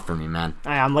 It's tough for me, man.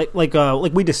 I'm like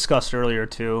we discussed earlier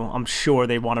too. I'm sure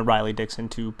they wanted Riley Dixon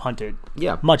to punt it,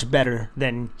 much better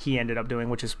than he ended up doing,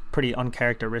 which is pretty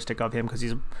uncharacteristic of him because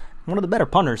he's one of the better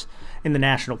punters in the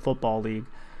National Football League.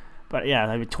 But yeah,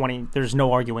 I mean, 20. There's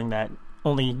no arguing that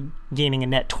only gaining a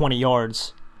net 20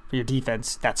 yards for your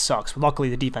defense, that sucks. Luckily,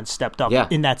 the defense stepped up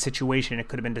in that situation. It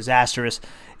could have been disastrous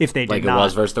if they did not. Like it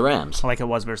was versus the Rams. Like it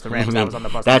was versus the Rams. I mean, that was on the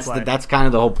bus. That's kind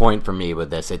of the whole point for me with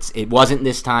this. It wasn't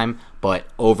this time, but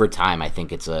over time, I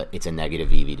think it's a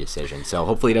negative EV decision. So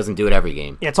hopefully, he doesn't do it every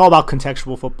game. Yeah, it's all about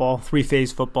contextual football,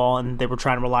 3-phase football, and they were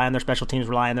trying to rely on their special teams,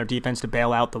 rely on their defense to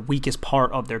bail out the weakest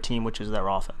part of their team, which is their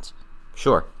offense.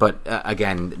 Sure, but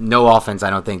again, no offense. I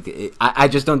don't think. I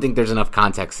just don't think there's enough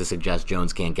context to suggest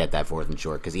Jones can't get that 4th and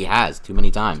short because he has too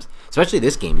many times. Especially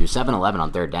this game, he was 7-11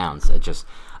 on 3rd downs.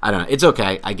 I don't know. It's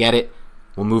okay. I get it.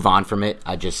 We'll move on from it.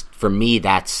 For me,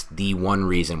 that's the one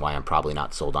reason why I'm probably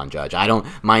not sold on Judge. I don't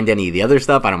mind any of the other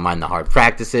stuff. I don't mind the hard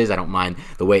practices. I don't mind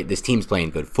the way this team's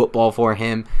playing good football for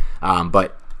him.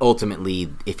 But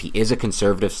ultimately, if he is a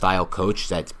conservative style coach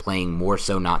that's playing more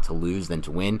so not to lose than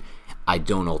to win, I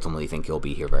don't ultimately think he'll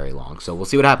be here very long. So we'll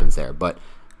see what happens there. But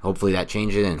hopefully that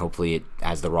changes, and hopefully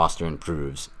as the roster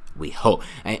improves, we hope.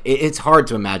 It's hard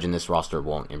to imagine this roster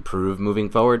won't improve moving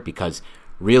forward because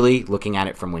really, looking at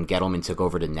it from when Gettleman took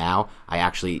over to now, I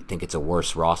actually think it's a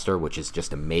worse roster, which is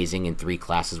just amazing in 3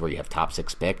 classes where you have top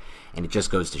 6 pick. And it just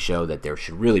goes to show that there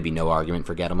should really be no argument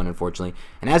for Gettleman, unfortunately.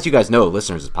 And as you guys know,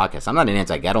 listeners of this podcast, I'm not an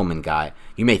anti-Gettleman guy.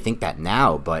 You may think that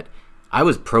now, but I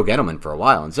was pro-Gettleman for a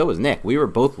while, and so was Nick. We were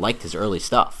both liked his early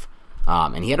stuff.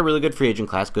 And he had a really good free agent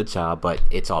class, good job, but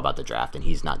it's all about the draft, and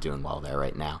he's not doing well there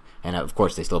right now. And of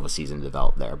course, they still have a season to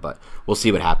develop there, but we'll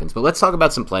see what happens. But let's talk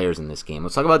about some players in this game.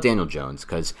 Let's talk about Daniel Jones,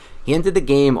 because he ended the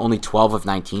game only 12 of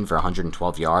 19 for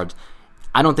 112 yards.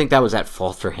 I don't think that was at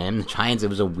fault for him. The Giants, it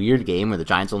was a weird game where the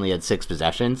Giants only had 6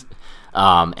 possessions.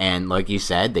 And like you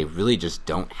said, they really just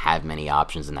don't have many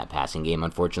options in that passing game,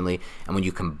 unfortunately. And when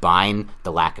you combine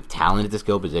the lack of talent at the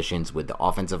skill positions with the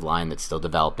offensive line that's still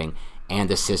developing and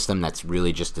a system that's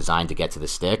really just designed to get to the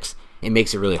sticks, it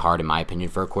makes it really hard, in my opinion,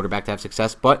 for a quarterback to have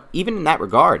success. But even in that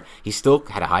regard, he still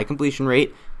had a high completion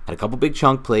rate, had a couple big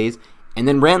chunk plays, and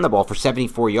then ran the ball for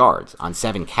 74 yards on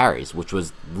 7 carries, which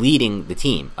was leading the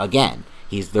team again.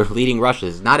 He's their leading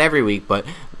rushes. Not every week, but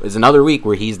there's another week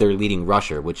where he's their leading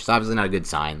rusher, which is obviously not a good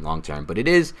sign long term. But it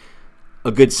is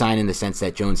a good sign in the sense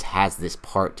that Jones has this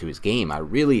part to his game. I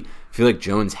really feel like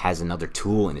Jones has another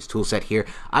tool in his tool set here.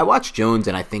 I watch Jones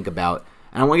and I think about,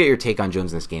 and I want to get your take on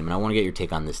Jones in this game, and I want to get your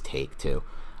take on this take too.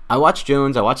 I watch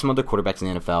Jones, I watch some other quarterbacks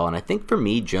in the NFL, and I think for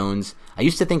me, Jones, I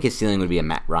used to think his ceiling would be a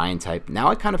Matt Ryan type. Now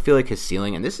I kind of feel like his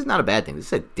ceiling, and this is not a bad thing, this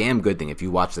is a damn good thing if you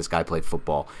watch this guy play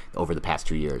football over the past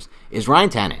 2 years, is Ryan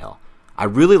Tannehill. I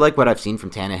really like what I've seen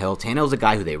from Tannehill. Tannehill's a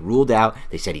guy who they ruled out.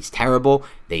 They said he's terrible.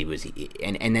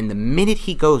 And then the minute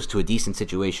he goes to a decent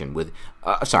situation with,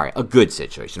 a good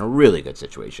situation, a really good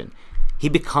situation, he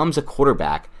becomes a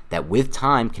quarterback that with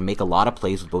time can make a lot of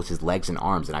plays with both his legs and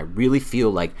arms. And I really feel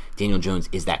like Daniel Jones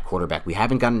is that quarterback. We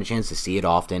haven't gotten a chance to see it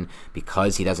often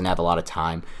because he doesn't have a lot of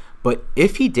time. But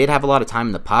if he did have a lot of time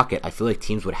in the pocket, I feel like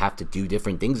teams would have to do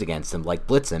different things against him, like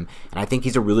blitz him. And I think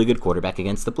he's a really good quarterback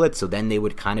against the blitz, so then they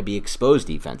would kind of be exposed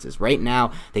defenses. Right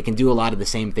now, they can do a lot of the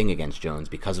same thing against Jones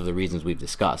because of the reasons we've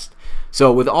discussed.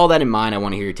 So with all that in mind, I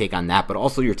want to hear your take on that, but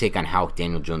also your take on how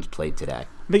Daniel Jones played today.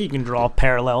 I think you can draw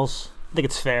parallels. I think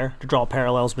it's fair to draw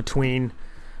parallels between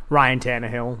Ryan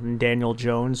Tannehill and Daniel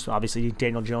Jones. Obviously,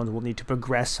 Daniel Jones will need to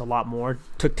progress a lot more.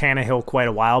 Took Tannehill quite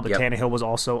a while, but Tannehill was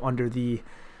also under the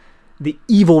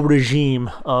evil regime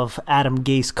of Adam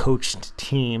Gase coached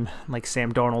team, like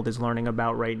Sam Darnold is learning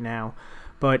about right now.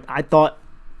 But I thought,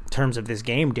 in terms of this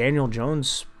game, Daniel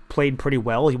Jones played pretty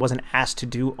well. He wasn't asked to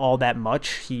do all that much.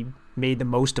 He made the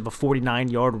most of a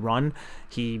 49-yard run.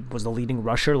 He was the leading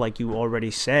rusher, like you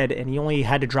already said, and he only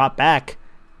had to drop back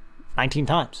 19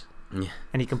 times. Yeah.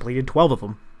 And he completed 12 of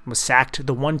them. Was sacked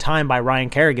the one time by Ryan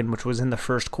Kerrigan, which was in the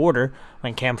first quarter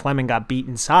when Cam Fleming got beat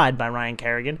inside by Ryan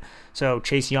Kerrigan. So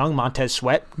Chase Young, Montez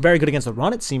Sweat, very good against the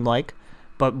run, it seemed like,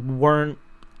 but weren't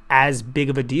as big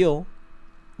of a deal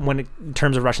in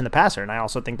terms of rushing the passer. And I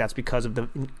also think that's because of the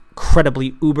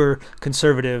incredibly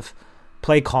uber-conservative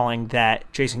play calling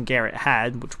that Jason Garrett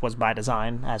had, which was by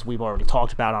design, as we've already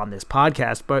talked about on this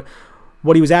podcast. But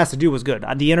what he was asked to do was good.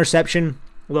 The interception,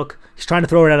 look, he's trying to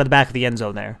throw it out of the back of the end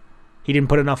zone there. He didn't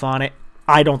put enough on it.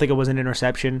 I don't think it was an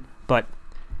interception, but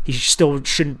he still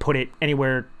shouldn't put it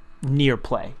anywhere near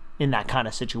play in that kind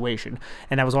of situation.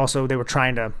 And that was also, they were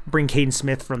trying to bring Caden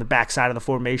Smith from the backside of the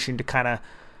formation to kind of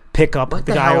pick up the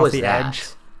guy off the edge.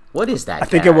 What is that? I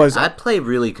think it was that play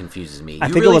really confuses me.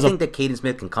 You really think that Caden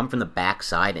Smith can come from the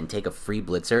backside and take a free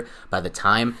blitzer by the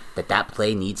time that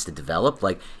play needs to develop?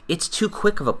 Like, it's too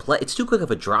quick of a play. It's too quick of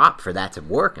a drop for that to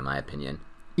work, in my opinion.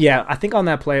 Yeah, I think on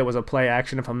that play it was a play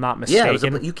action, if I'm not mistaken.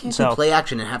 Yeah, you can't do play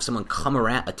action and have someone come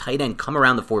around, a tight end come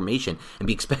around the formation and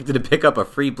be expected to pick up a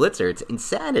free blitzer. It's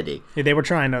insanity. Yeah, they were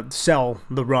trying to sell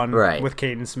the run with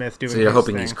Caden Smith doing. So they're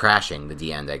hoping he's crashing the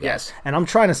D end, I guess. Yes, and I'm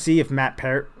trying to see if Matt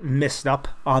Parrott missed up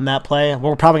on that play.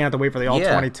 We're probably gonna have to wait for the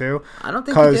all-22. I don't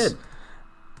think he did.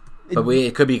 But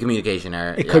it could be a communication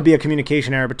error. It could be a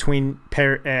communication error between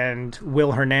Parrott and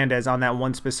Will Hernandez on that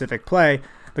one specific play.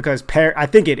 Because I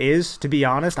think it is, to be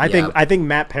honest. I think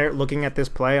Matt Parrott, looking at this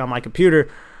play on my computer,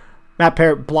 Matt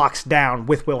Parrott blocks down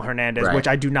with Will Hernandez, which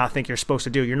I do not think you're supposed to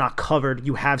do. You're not covered.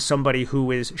 You have somebody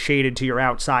who is shaded to your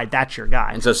outside. That's your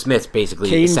guy. And so Smith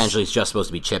basically essentially is just supposed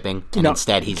to be chipping, and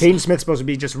instead Caden Smith's supposed to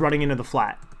be just running into the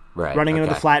flat. Right. Running into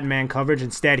the flat and man coverage.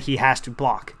 Instead, he has to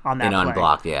block on that play.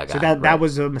 Unblocked, yeah. So that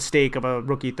was a mistake of a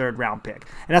rookie third-round pick.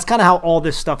 And that's kind of how all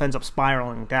this stuff ends up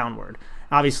spiraling downward.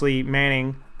 Obviously,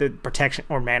 Daniel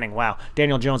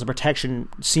Jones, the protection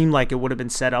seemed like it would have been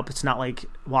set up. It's not like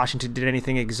Washington did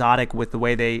anything exotic with the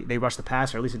way they rushed the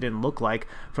passer, at least it didn't look like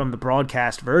from the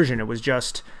broadcast version. It was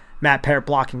just Matt Parrott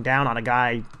blocking down on a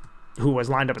guy who was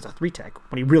lined up as a 3-tech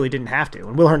when he really didn't have to.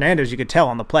 And Will Hernandez, you could tell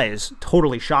on the play, is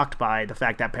totally shocked by the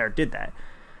fact that Parrott did that.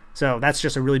 So that's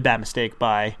just a really bad mistake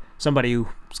by somebody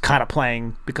who's kind of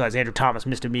playing because Andrew Thomas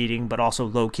missed a meeting, but also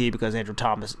low-key because Andrew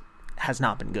Thomas has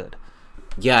not been good.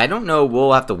 Yeah, I don't know.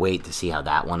 We'll have to wait to see how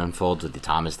that one unfolds with the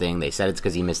Thomas thing. They said it's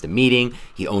because he missed a meeting.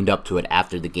 He owned up to it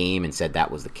after the game and said that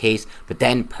was the case. But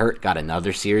then Pert got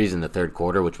another series in the third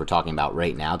quarter, which we're talking about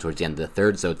right now, towards the end of the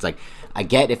third. So it's like, I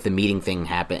get if the meeting thing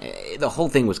happened. The whole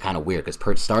thing was kind of weird because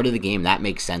Pert started the game. That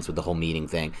makes sense with the whole meeting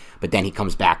thing. But then he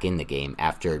comes back in the game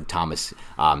after Thomas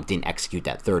didn't execute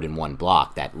that 3rd-and-1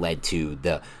 block that led to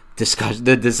the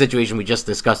situation we just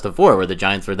discussed before, where the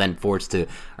Giants were then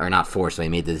they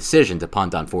made the decision to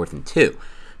punt on 4th and 2.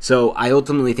 So I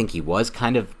ultimately think he was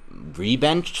kind of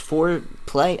re-benched for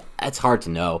play. It's hard to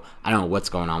know. I don't know what's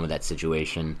going on with that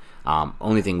situation.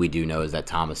 Only thing we do know is that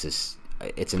Thomas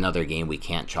it's another game we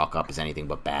can't chalk up as anything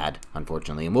but bad,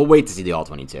 unfortunately. And we'll wait to see the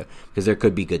All-22 because there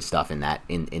could be good stuff in that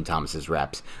in Thomas's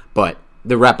reps. But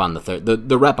the rep on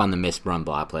the rep on the missed run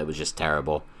block play was just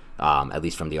terrible. At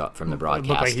least from the broadcast. It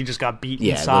looked like he just got beat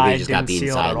inside. Yeah, he just got beat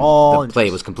inside. At all. The play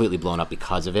was completely blown up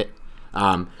because of it.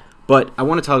 But I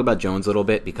want to talk about Jones a little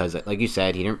bit because, like you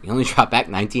said, he only dropped back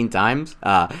 19 times.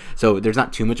 So there's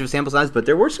not too much of a sample size, but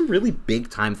there were some really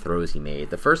big-time throws he made.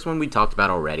 The first one we talked about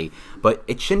already, but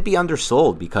it shouldn't be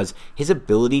undersold because his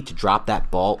ability to drop that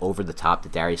ball over the top to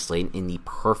Darius Slayton in the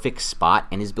perfect spot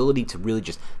and his ability to really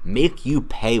just make you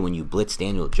pay when you blitz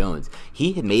Daniel Jones.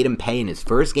 He had made him pay in his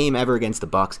first game ever against the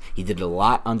Bucs. He did it a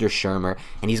lot under Shermer,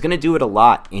 and he's going to do it a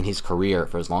lot in his career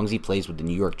for as long as he plays with the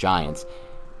New York Giants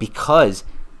because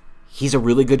he's a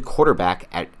really good quarterback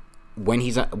at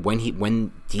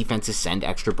when defenses send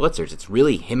extra blitzers. It's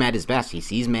really him at his best. He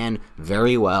sees man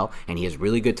very well, and he has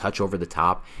really good touch over the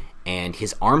top, and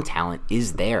his arm talent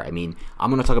is there. I mean, I'm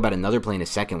going to talk about another play in a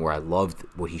second where I loved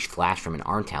what he flashed from an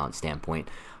arm talent standpoint,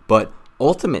 but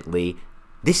ultimately,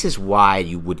 this is why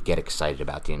you would get excited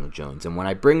about Daniel Jones. And when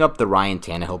I bring up the Ryan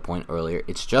Tannehill point earlier,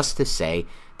 it's just to say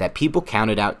that people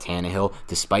counted out Tannehill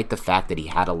despite the fact that he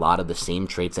had a lot of the same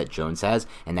traits that Jones has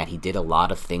and that he did a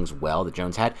lot of things well that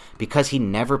Jones had because he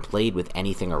never played with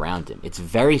anything around him. It's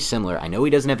very similar. I know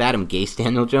he doesn't have Adam Gase,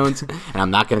 Daniel Jones, and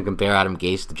I'm not going to compare Adam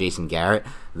Gase to Jason Garrett,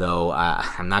 though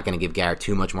I'm not going to give Garrett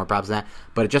too much more props than that.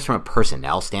 But just from a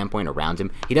personnel standpoint around him,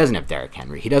 he doesn't have Derrick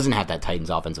Henry. He doesn't have that Titans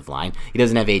offensive line. He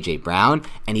doesn't have A.J. Brown,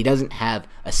 and he doesn't have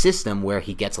a system where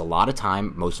he gets a lot of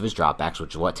time, most of his dropbacks,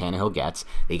 which is what Tannehill gets.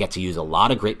 They get to use a lot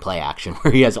of great play action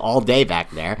where he has all day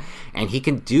back there, and he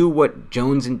can do what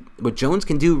Jones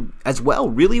can do as well,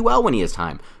 really well when he has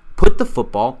time. Put the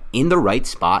football in the right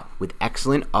spot with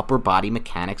excellent upper body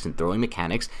mechanics and throwing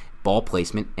mechanics, ball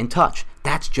placement, and touch.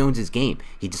 That's Jones's game.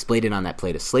 He displayed it on that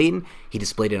play to Slayton. He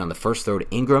displayed it on the first throw to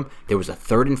Ingram. There was a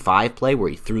 3rd and 5 play where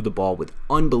he threw the ball with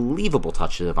unbelievable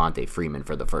touch to Devontae Freeman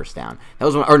for the first down. That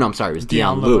was it was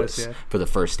Deion Lewis for the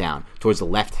first down towards the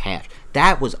left hash.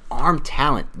 That was arm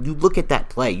talent. You look at that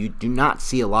play, you do not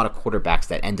see a lot of quarterbacks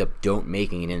that end up don't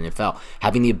making it in the NFL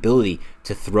having the ability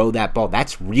to throw that ball.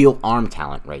 That's real arm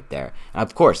talent right there. And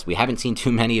of course, we haven't seen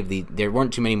too many there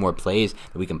weren't too many more plays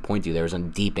that we can point to. There was a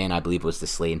deep end, I believe it was to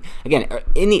Slayton. Again,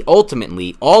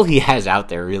 ultimately, all he has out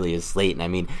there really is Slayton. I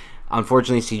mean,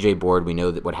 unfortunately, C.J. Board, we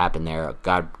know that what happened there.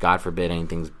 God forbid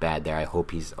anything's bad there. I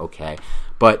hope he's okay.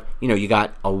 But, you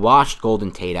got a washed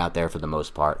Golden Tate out there for the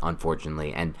most part,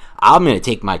 unfortunately. And I'm going to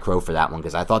take my crow for that one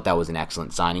because I thought that was an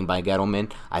excellent signing by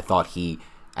Gettleman. I thought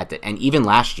and even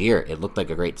last year, it looked like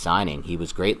a great signing. He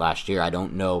was great last year. I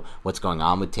don't know what's going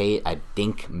on with Tate. I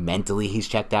think mentally he's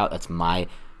checked out. That's my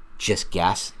just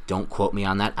guess. Don't quote me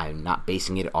on that. I'm not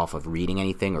basing it off of reading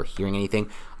anything or hearing anything.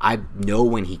 I know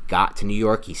when he got to New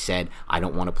York, he said, I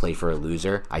don't want to play for a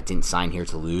loser. I didn't sign here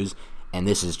to lose. And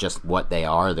this is just what they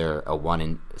are. They're a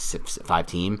 1-5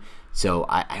 team. So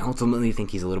I ultimately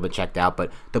think he's a little bit checked out.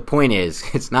 But the point is,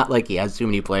 it's not like he has too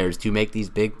many players to make these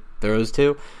big throws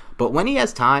to. But when he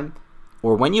has time,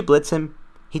 or when you blitz him,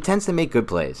 he tends to make good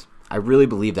plays. I really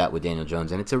believe that with Daniel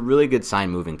Jones, and it's a really good sign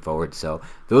moving forward. So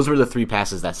those were the 3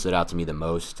 passes that stood out to me the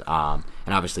most. And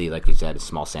obviously, like you said, a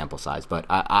small sample size. But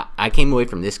I came away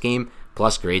from this game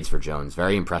plus grades for Jones.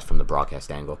 Very impressed from the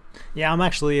broadcast angle. Yeah, I'm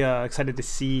actually excited to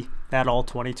see that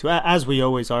All-22, as we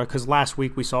always are, because last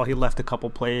week we saw he left a couple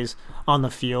plays on the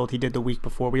field. He did the week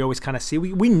before. We always kind of see,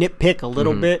 we nitpick a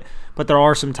little bit, but there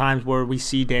are some times where we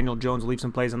see Daniel Jones leave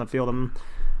some plays on the field. I'm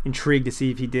intrigued to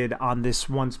see if he did on this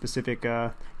one specific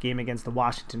game against the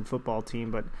Washington football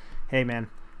team. But, hey, man,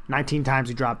 19 times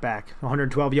he dropped back.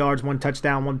 112 yards, 1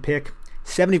 touchdown, 1 pick,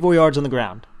 74 yards on the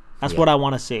ground. That's what I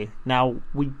want to see. Now,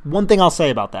 one thing I'll say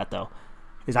about that, though,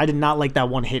 is I did not like that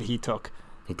one hit he took.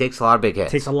 He takes a lot of big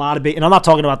hits. And I'm not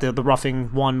talking about the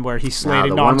roughing one where he's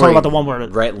slated. No, I'm talking about the one where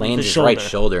lands his right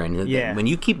shoulder. And when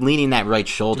you keep leaning that right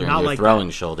shoulder and you're throwing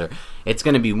shoulder, it's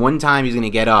going to be one time he's going to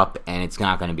get up, and it's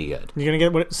not going to be good. You're going to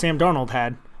get what Sam Darnold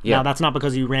had Yeah. Now, that's not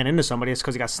because you ran into somebody. It's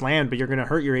because you got slammed, but you're going to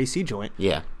hurt your AC joint. Yeah.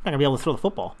 You're not going to be able to throw the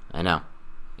football. I know.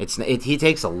 He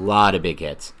takes a lot of big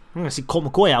hits. I'm going to see Colt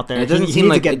McCoy out there. And it doesn't he seem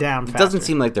needs like to get down it faster. doesn't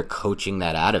seem like they're coaching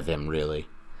that out of him, really,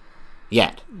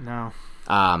 yet. No.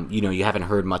 You haven't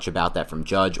heard much about that from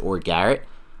Judge or Garrett.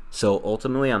 So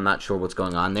ultimately, I'm not sure what's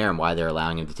going on there and why they're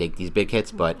allowing him to take these big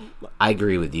hits. But I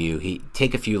agree with you. He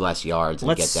take a few less yards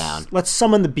and get down. Let's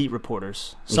summon the beat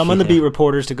reporters. Summon the beat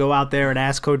reporters to go out there and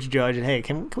ask Coach Judge, and hey,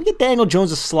 can we get Daniel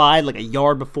Jones to slide like a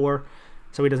yard before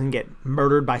so he doesn't get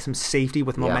murdered by some safety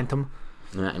with momentum?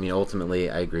 Yeah, I mean, ultimately,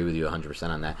 I agree with you 100%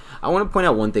 on that. I want to point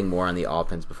out one thing more on the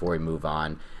offense before we move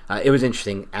on. It was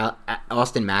interesting.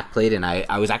 Austin Mack played, and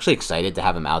I was actually excited to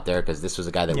have him out there because this was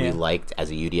a guy that we liked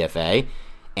as a UDFA.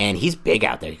 And he's big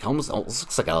out there. He almost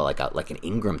looks like an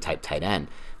Ingram type tight end.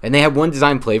 And they had one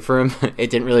design play for him. It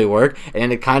didn't really work,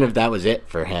 and that was it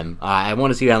for him. I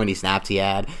want to see how many snaps he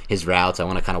had, his routes. I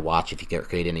want to kind of watch if he can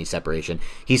create any separation.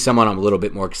 He's someone I'm a little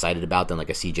bit more excited about than like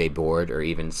a CJ Board or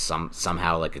even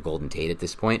somehow like a Golden Tate at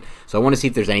this point. So I want to see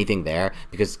if there's anything there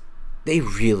because they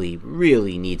really,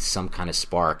 really need some kind of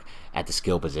spark at the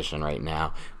skill position right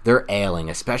now. They're ailing,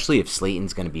 especially if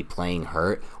Slayton's going to be playing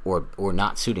hurt or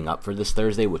not suiting up for this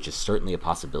Thursday, which is certainly a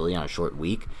possibility on a short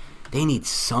week. They need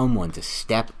someone to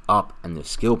step up in the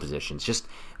skill positions. Just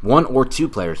one or two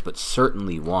players, but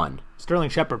certainly one. Sterling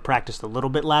Shepard practiced a little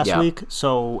bit last week,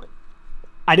 so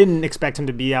I didn't expect him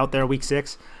to be out there week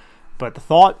 6. But the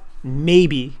thought,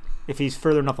 maybe, if he's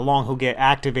further enough along, he'll get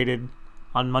activated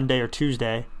on Monday or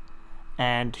Tuesday,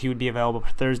 and he would be available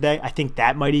for Thursday. I think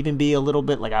that might even be a little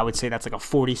bit, like I would say that's like a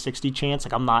 40-60 chance.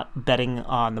 Like I'm not betting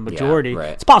on the majority. Yeah, right.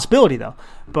 It's a possibility though.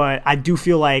 But I do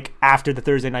feel like after the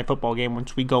Thursday night football game,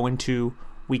 once we go into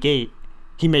week 8,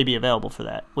 he may be available for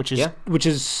that, which is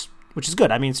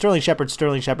good. I mean, Sterling Shepard.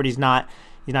 He's not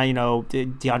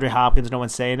DeAndre Hopkins. No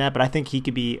one's saying that, but I think he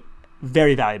could be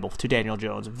very valuable to Daniel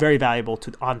Jones, very valuable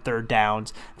on third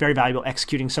downs, very valuable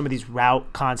executing some of these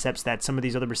route concepts that some of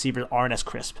these other receivers aren't as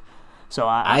crisp. So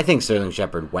I think Sterling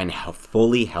Shepard, when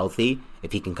fully healthy,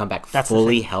 if he can come back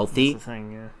fully healthy,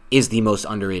 is the most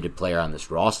underrated player on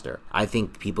this roster. I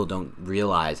think people don't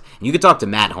realize, and you could talk to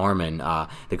Matt Harmon,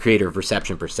 the creator of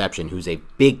Reception Perception, who's a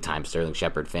big-time Sterling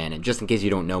Shepard fan. And just in case you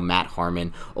don't know Matt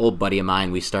Harmon, old buddy of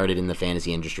mine, we started in the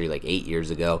fantasy industry like 8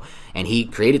 years ago, and he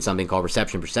created something called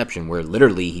Reception Perception, where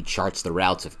literally he charts the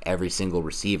routes of every single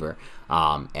receiver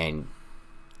and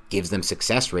gives them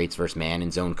success rates versus man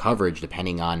and zone coverage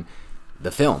depending on the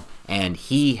film. And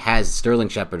he has Sterling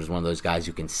Shepard as one of those guys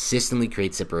who consistently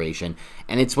creates separation.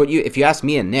 And it's if you ask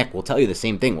me and Nick, we'll tell you the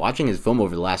same thing. Watching his film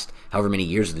over the last however many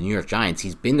years of the New York Giants,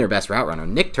 he's been their best route runner.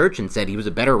 Nick Turchin said he was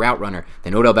a better route runner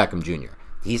than Odell Beckham Jr.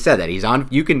 He said that. He's on.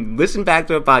 You can listen back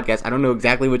to a podcast. I don't know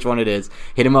exactly which one it is.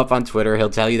 Hit him up on Twitter.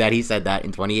 He'll tell you that he said that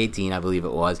in 2018, I believe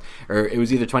it was. Or it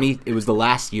was it was the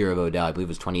last year of Odell. I believe it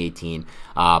was 2018.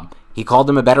 He called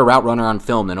him a better route runner on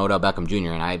film than Odell Beckham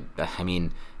Jr. And I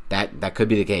mean, that could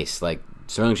be the case. Like,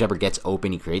 Sterling Shepard gets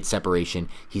open, he creates separation.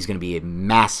 He's going to be a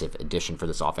massive addition for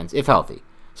this offense, if healthy.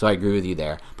 So I agree with you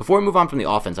there. Before we move on from the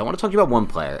offense, I want to talk to you about one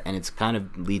player, and it's kind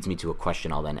of leads me to a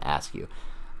question I'll then ask you.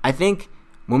 I think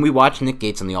when we watch Nick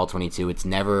Gates on the All-22, it's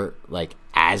never like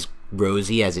as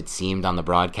rosy as it seemed on the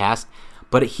broadcast.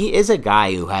 But he is a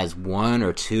guy who has 1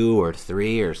 or 2 or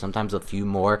 3 or sometimes a few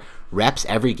more reps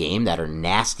every game that are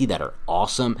nasty, that are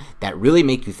awesome, that really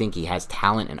make you think he has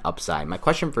talent and upside. My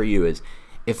question for you is,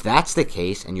 if that's the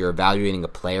case and you're evaluating a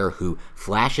player who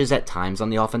flashes at times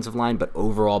on the offensive line but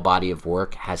overall body of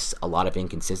work has a lot of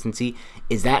inconsistency,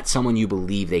 is that someone you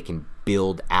believe they can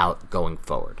build out going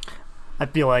forward? I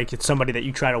feel like it's somebody that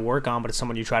you try to work on, but it's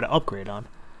someone you try to upgrade on.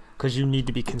 Because you need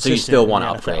to be consistent. So you still want to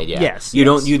upgrade, yeah. Yes. You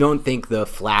don't think the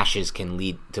flashes can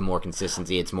lead to more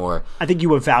consistency. It's more. I think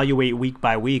you evaluate week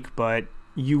by week, but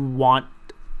you want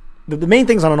the main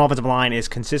things on an offensive line is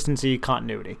consistency,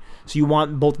 continuity. So you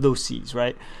want both of those C's,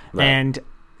 right? And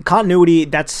continuity,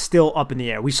 that's still up in the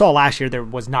air. We saw last year there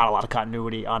was not a lot of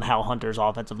continuity on Hal Hunter's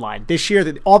offensive line. This year,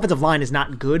 the offensive line is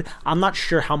not good. I'm not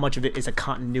sure how much of it is a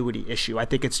continuity issue. I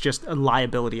think it's just a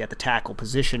liability at the tackle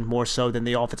position more so than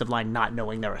the offensive line not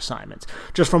knowing their assignments,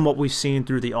 just from what we've seen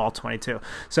through the All-22.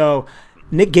 So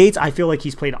Nick Gates, I feel like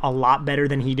he's played a lot better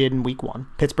than he did in week 1.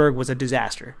 Pittsburgh was a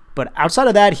disaster. But outside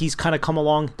of that, he's kind of come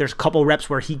along. There's a couple reps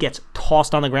where he gets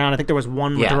tossed on the ground. I think there was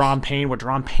one with Daron Payne where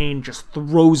Daron Payne just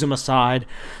throws him aside.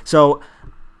 So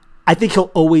I think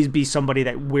he'll always be somebody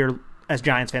that we're, as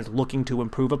Giants fans, looking to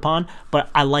improve upon. But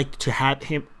I like to have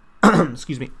him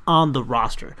on the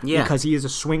roster because he is a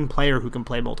swing player who can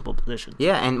play multiple positions.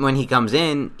 Yeah, and when he comes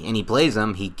in and he plays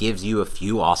them, he gives you a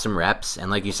few awesome reps.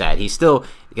 And like you said, he still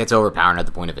gets overpowering at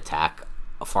the point of attack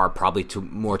far, probably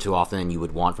more too often than you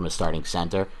would want from a starting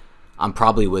center. I'm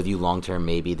probably with you long term.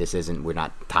 Maybe we're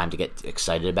not time to get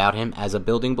excited about him as a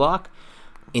building block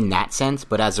in that sense,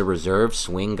 but as a reserve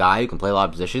swing guy who can play a lot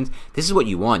of positions, this is what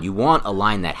you want. You want a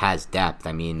line that has depth.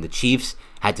 I mean, the Chiefs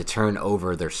had to turn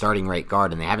over their starting right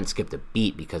guard, and they haven't skipped a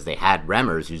beat because they had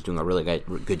Remmers, who's doing a really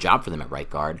good job for them at right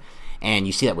guard. And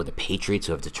you see that with the Patriots,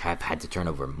 who have had to turn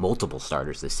over multiple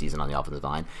starters this season on the offensive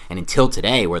line. And until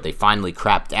today, where they finally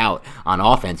crapped out on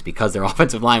offense because their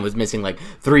offensive line was missing like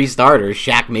 3 starters.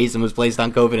 Shaq Mason was placed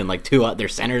on COVID and like 2 their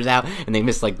centers out, and they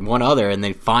missed like 1 other, and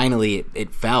then finally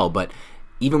it fell. But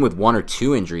even with 1 or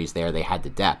 2 injuries there, they had the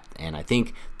depth. And I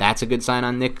think that's a good sign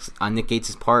on Nick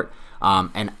Gates' part.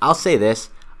 And I'll say this,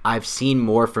 I've seen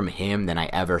more from him than I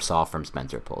ever saw from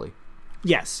Spencer Pulley.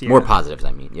 Yes. Yeah. More positives,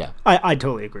 I mean, yeah. I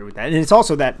totally agree with that. And it's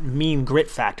also that mean grit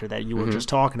factor that you were just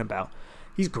talking about.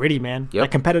 He's gritty, man. Yep.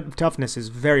 That competitive toughness is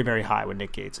very, very high with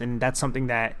Nick Gates. And that's something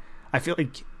that I feel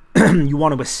like you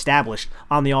want to establish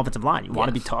on the offensive line. You want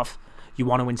to be tough. You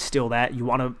want to instill that. You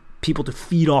want people to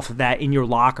feed off of that in your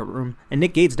locker room. And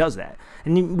Nick Gates does that.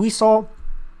 And we saw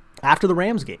after the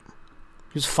Rams game,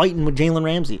 he was fighting with Jalen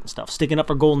Ramsey and stuff, sticking up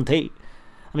for Golden Tate.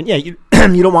 I mean, yeah, you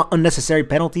don't want unnecessary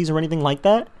penalties or anything like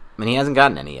that. I mean, he hasn't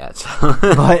gotten any yet.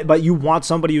 So. but you want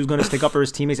somebody who's going to stick up for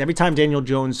his teammates. Every time Daniel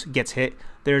Jones gets hit,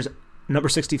 there's number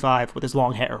 65 with his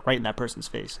long hair right in that person's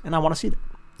face. And I want to see that.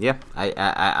 Yeah,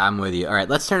 I'm with you. All right,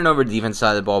 let's turn it over to the defense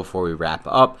side of the ball before we wrap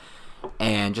up.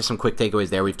 And just some quick takeaways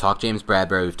there. We've talked James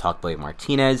Bradberry. We've talked Blake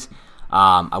Martinez.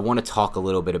 I want to talk a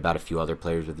little bit about a few other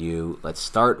players with you. Let's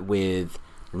start with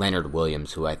Leonard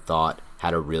Williams, who I thought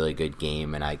had a really good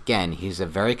game. And again, he's a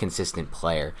very consistent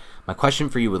player. My question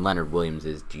for you with Leonard Williams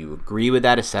is, do you agree with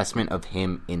that assessment of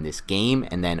him in this game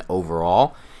and then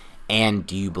overall? And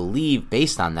do you believe,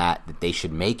 based on that they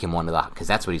should make him because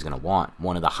that's what he's going to want,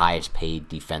 one of the highest paid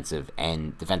defensive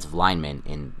linemen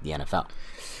in the NFL?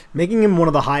 Making him one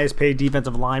of the highest paid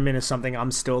defensive linemen is something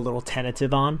I'm still a little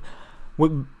tentative on.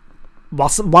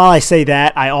 While I say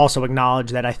that, I also acknowledge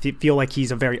that I feel like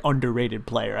he's a very underrated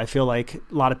player. I feel like a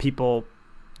lot of people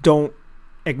don't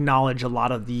acknowledge a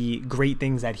lot of the great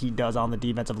things that he does on the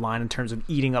defensive line in terms of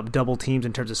eating up double teams,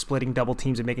 in terms of splitting double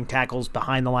teams and making tackles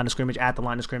behind the line of scrimmage, at the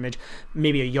line of scrimmage,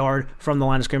 maybe a yard from the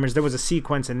line of scrimmage. There was a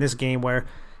sequence in this game where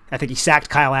I think he sacked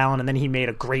Kyle Allen and then he made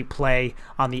a great play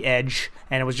on the edge,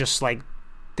 and it was just like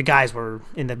the guys were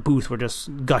in the booth were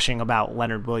just gushing about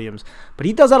Leonard Williams. But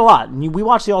he does that a lot. And we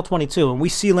watch the All-22, and we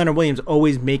see Leonard Williams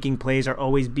always making plays or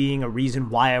always being a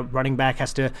reason why a running back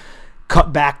has to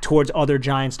cut back towards other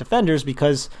Giants defenders,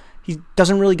 because he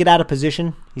doesn't really get out of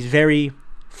position. He's very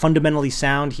fundamentally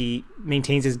sound. He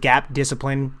maintains his gap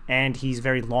discipline, and he's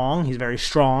very long. He's very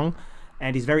strong,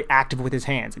 and he's very active with his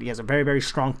hands. And he has a very, very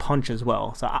strong punch as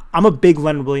well. So I'm a big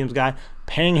Leonard Williams guy.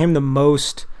 Paying him the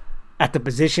most at the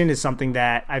position is something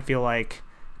that I feel like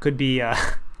could be an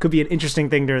interesting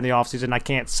thing during the offseason. I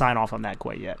can't sign off on that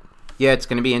quite yet. Yeah, it's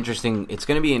going to be interesting. It's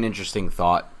going to be an interesting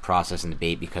thought process and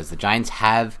debate, because the Giants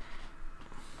have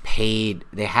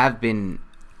been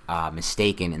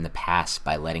mistaken in the past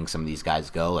by letting some of these guys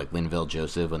go, like Linval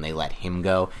Joseph when they let him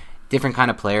go. Different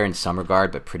kind of player in some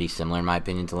regard, but pretty similar in my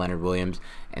opinion to Leonard Williams,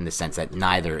 in the sense that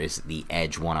neither is the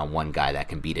edge one-on-one guy that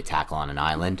can beat a tackle on an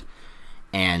island.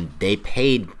 And they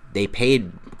paid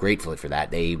gratefully for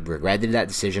that. They regretted that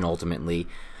decision ultimately.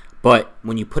 But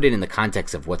when you put it in the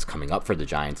context of what's coming up for the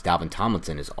Giants, Dalvin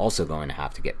Tomlinson is also going to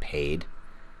have to get paid.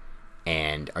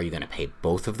 And are you going to pay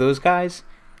both of those guys?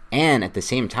 And at the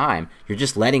same time, you're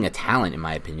just letting a talent, in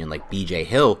my opinion, like B.J.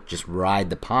 Hill, just ride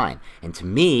the pine. And to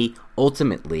me,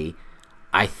 ultimately,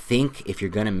 I think if you're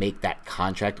going to make that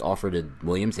contract offer to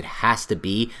Williams, it has to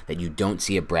be that you don't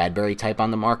see a Bradberry type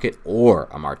on the market or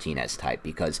a Martinez type,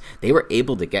 because they were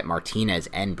able to get Martinez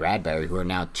and Bradberry, who are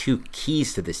now 2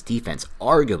 keys to this defense,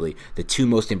 arguably the 2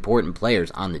 most important players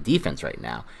on the defense right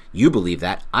now. You believe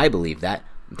that. I believe that.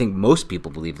 I think most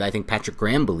people believe that. I think Patrick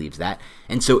Graham believes that.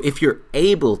 And so if you're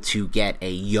able to get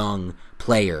a young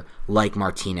player like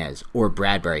Martinez or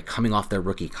Bradberry coming off their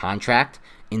rookie contract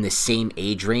in the same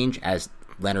age range as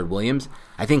Leonard Williams,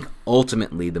 I think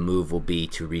ultimately the move will be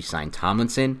to re-sign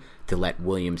Tomlinson, to let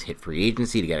Williams hit free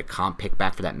agency, to get a comp pick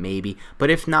back for that maybe. But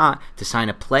if not, to sign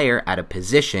a player at a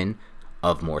position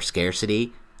of more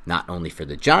scarcity, not only for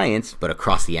the Giants, but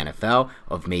across the NFL,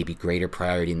 of maybe greater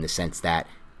priority in the sense that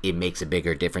it makes a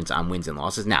bigger difference on wins and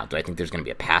losses. Now, do I think there's going to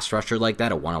be a pass rusher like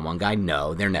that, a one-on-one guy?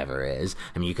 No, there never is.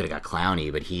 I mean, you could have got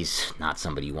Clowney, but he's not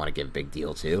somebody you want to give a big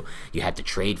deal to. You had to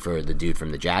trade for the dude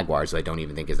from the Jaguars, who I don't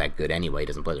even think is that good anyway. He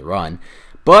doesn't play the run.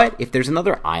 But if there's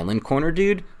another island corner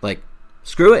dude, like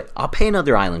Screw it. I'll pay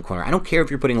another island corner. I don't care if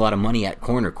you're putting a lot of money at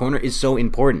corner. Corner is so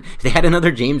important. If they had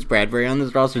another James Bradbury on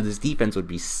this roster, this defense would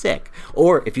be sick.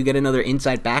 Or if you get another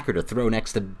inside backer to throw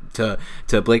next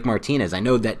to Blake Martinez. I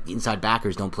know that inside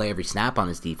backers don't play every snap on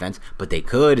this defense, but they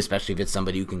could, especially if it's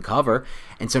somebody who can cover.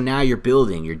 And so now you're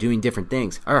building. You're doing different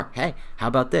things. Or, hey, how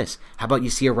about this? How about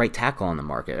you see a right tackle on the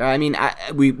market? I mean,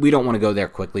 we don't want to go there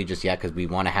quickly just yet because we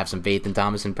want to have some faith in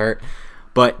Thomas and Pert.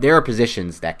 But there are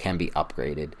positions that can be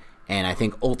upgraded. And I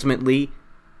think ultimately,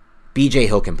 B.J.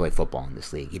 Hill can play football in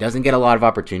this league. He doesn't get a lot of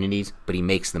opportunities, but he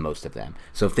makes the most of them.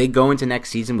 So if they go into next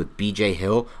season with B.J.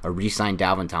 Hill, a re-signed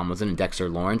Dalvin Tomlinson and Dexter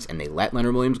Lawrence, and they let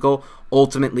Leonard Williams go,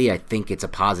 ultimately I think it's a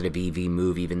positive EV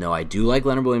move, even though I do like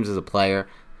Leonard Williams as a player.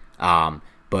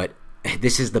 But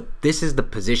this is the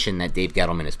position that Dave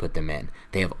Gettleman has put them in.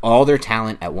 They have all their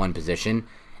talent at one position,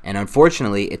 and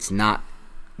unfortunately, it's not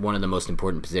one of the most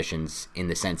important positions in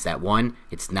the sense that, one,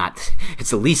 it's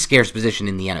the least scarce position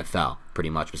in the NFL, pretty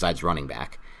much, besides running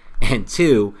back. And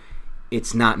two,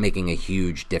 it's not making a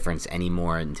huge difference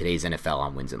anymore in today's NFL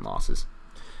on wins and losses.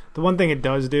 The one thing it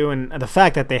does do, and the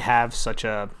fact that they have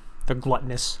they're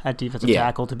gluttonous at defensive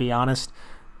tackle, to be honest,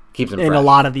 keeps them in fresh. A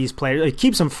lot of these players, it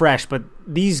keeps them fresh, but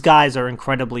these guys are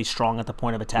incredibly strong at the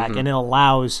point of attack, and it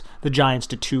allows the Giants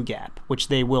to two-gap, which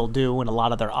they will do in a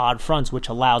lot of their odd fronts, which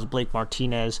allows Blake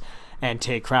Martinez and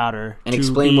Tay Crowder and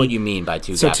explain what you mean by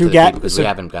two-gap so to the people, because we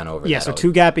haven't gone over that. Yeah, so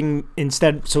two-gapping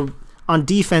instead. So on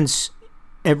defense,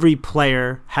 every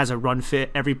player has a run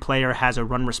fit, every player has a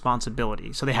run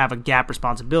responsibility. So they have a gap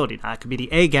responsibility. Now, it could be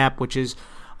the A gap, which is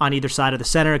on either side of the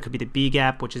center. It could be the B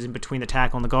gap, which is in between the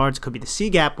tackle and the guards. It could be the C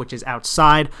gap, which is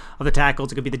outside of the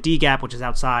tackles. It could be the D gap, which is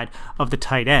outside of the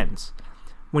tight ends.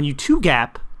 When you two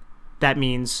gap, that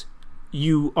means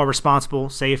you are responsible,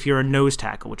 say if you're a nose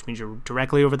tackle, which means you're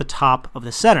directly over the top of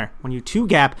the center. When you two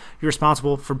gap, you're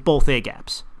responsible for both A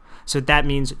gaps. So that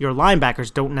means your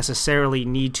linebackers don't necessarily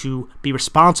need to be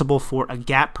responsible for a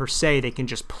gap per se. They can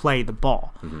just play the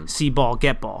ball, see ball,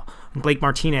 get ball. And Blake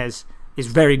Martinez is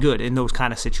very good in those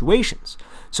kind of situations.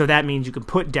 So that means you can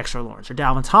put Dexter Lawrence or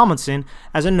Dalvin Tomlinson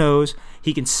as a nose.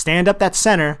 He can stand up that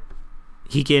center.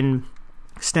 He can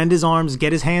extend his arms,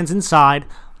 get his hands inside,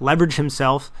 leverage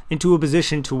himself into a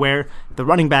position to where the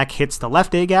running back hits the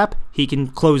left A gap, he can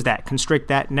close that, constrict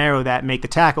that, narrow that, make the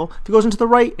tackle. If he goes into the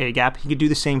right A gap, he could do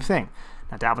the same thing.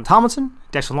 Now, Dalvin Tomlinson,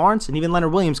 Dexter Lawrence, and even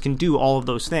Leonard Williams can do all of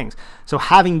those things. So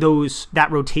having that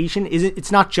rotation,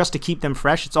 it's not just to keep them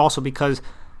fresh, it's also because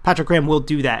Patrick Graham will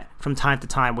do that from time to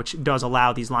time, which does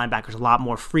allow these linebackers a lot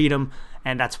more freedom,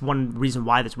 and that's one reason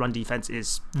why this run defense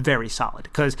is very solid.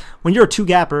 Because when you're a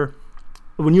two-gapping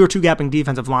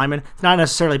defensive lineman, it's not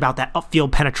necessarily about that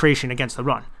upfield penetration against the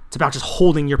run. It's about just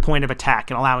holding your point of attack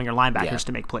and allowing your linebackers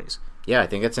to make plays. Yeah, I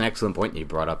think that's an excellent point that you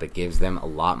brought up. It gives them a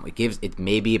lot. It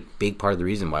may be a big part of the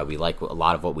reason why we like a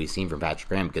lot of what we've seen from Patrick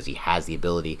Graham, because he has the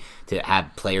ability to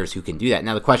have players who can do that.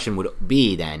 Now, the question would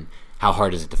be then, how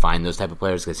hard is it to find those type of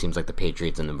players? Because it seems like the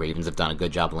Patriots and the Ravens have done a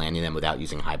good job landing them without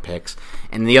using high picks.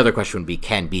 And the other question would be,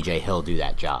 can B.J. Hill do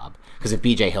that job? Because if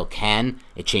B.J. Hill can,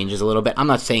 it changes a little bit. I'm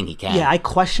not saying he can. Yeah, I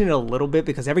question it a little bit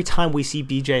because every time we see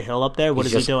B.J. Hill up there, what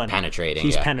is he doing? Penetrating.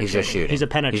 He's penetrating. He's just shooting. He's a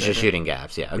penetrator. He's just shooting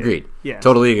gaps. Yeah, agreed. Yeah.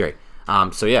 Totally agree.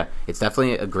 So yeah, it's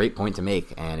definitely a great point to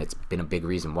make, and it's been a big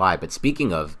reason why. But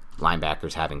speaking of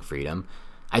linebackers having freedom,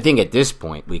 I think at this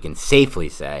point we can safely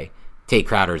say Tay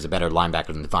Crowder is a better linebacker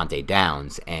than Devontae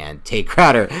Downs, and Tay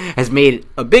Crowder has made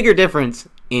a bigger difference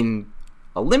in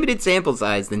a limited sample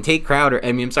size than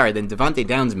Devontae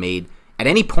Downs made at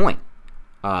any point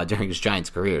during his Giants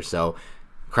career. So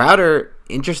Crowder,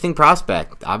 interesting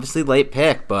prospect, obviously late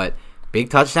pick, but big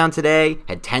touchdown today,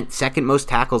 had second most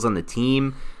tackles on the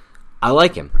team. I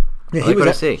like him.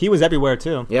 Yeah, he was everywhere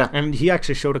too. Yeah, and he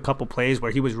actually showed a couple plays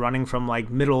where he was running from like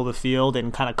middle of the field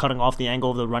and kind of cutting off the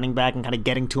angle of the running back and kind of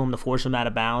getting to him to force him out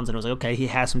of bounds. And it was like, okay, he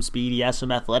has some speed, he has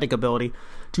some athletic ability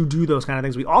to do those kind of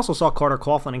things. We also saw Carter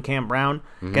Coughlin and Cam Brown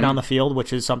get on the field,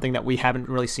 which is something that we haven't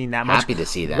really seen that much. Happy to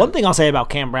see that. One thing I'll say about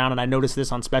Cam Brown, and I noticed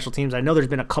this on special teams, I know there's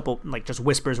been a couple like just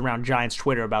whispers around Giants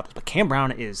Twitter about this, but Cam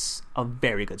Brown is a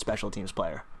very good special teams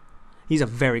player. He's a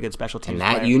very good special teams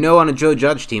player. And on a Joe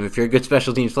Judge team, if you're a good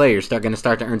special teams player, you're going to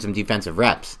start to earn some defensive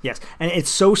reps. Yes, and it's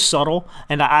so subtle.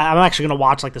 And I'm actually going to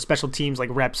watch like the special teams like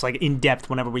reps like in depth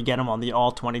whenever we get him on the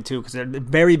all 22, because they're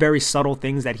very, very subtle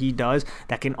things that he does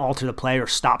that can alter the play or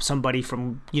stop somebody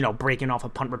from breaking off a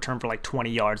punt return for like 20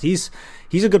 yards. He's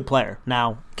a good player.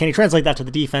 Now, can he translate that to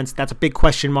the defense? That's a big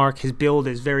question mark. His build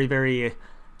is very, very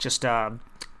just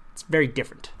It's very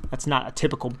different. That's not a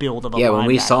typical build of a linebacker. Yeah, when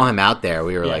we saw him out there,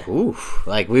 we were like, oof.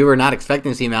 Like, we were not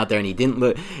expecting to see him out there, and he didn't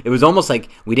look... It was almost like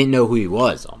we didn't know who he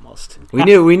was, almost. We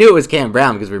knew it was Cam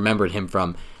Brown because we remembered him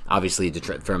from... Obviously,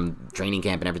 from training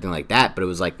camp and everything like that, but it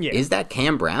was like, is that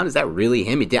Cam Brown? Is that really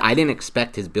him? I didn't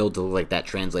expect his build to look like that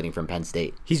translating from Penn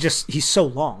State. He's so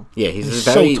long. Yeah, he's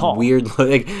very so weird.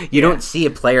 Like, you don't see a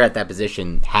player at that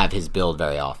position have his build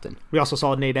very often. We also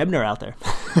saw Nate Ebner out there.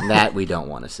 That we don't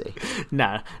want to see.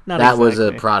 Nah, not that exactly. was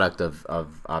a product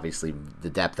of obviously the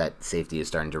depth that safety is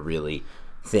starting to really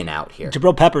thin out here.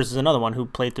 Jabril Peppers is another one who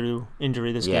played through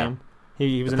injury this game.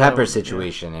 He was the Peppers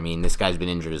situation. I mean, this guy's been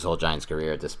injured his whole Giants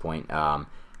career at this point. I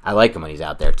like him when he's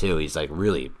out there too. He's like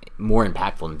really more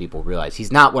impactful than people realize.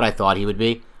 He's not what I thought he would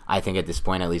be. I think at this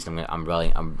point, at least,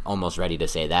 I'm almost ready to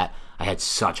say that. I had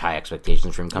such high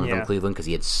expectations for him coming from Cleveland because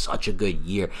he had such a good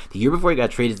year. The year before he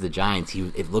got traded to the Giants,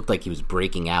 it looked like he was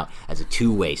breaking out as a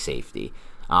two-way safety.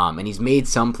 And he's made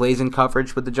some plays in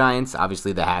coverage with the Giants.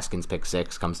 Obviously, the Haskins pick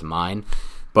 6 comes to mind,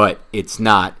 but it's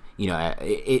not.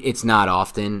 It's not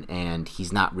often, and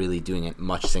he's not really doing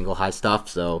much single high stuff.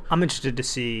 So I'm interested to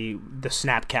see the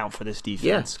snap count for this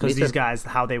defense because these guys,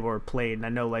 how they were played, and I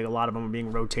know like a lot of them were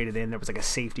being rotated in. There was like a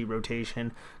safety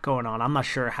rotation going on. I'm not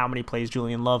sure how many plays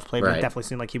Julian Love played, but it definitely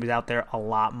seemed like he was out there a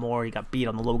lot more. He got beat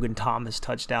on the Logan Thomas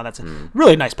touchdown. That's a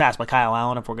really nice pass by Kyle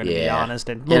Allen, if we're going to be honest.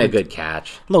 And a good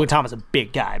catch. Logan Thomas is a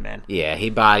big guy, man. Yeah, he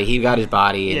got his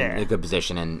body in a good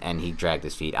position, and he dragged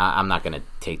his feet. I'm not going to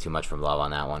take too much from Love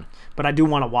on that one. But I do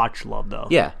want to watch Love, though.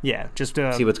 Yeah. Just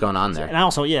to see what's going on there. And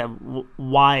also,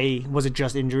 why was it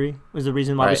just injury? Was the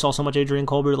reason why we saw so much Adrian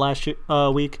Colbert last week?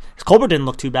 Because Colbert didn't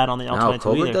look too bad on the Ultimate. No,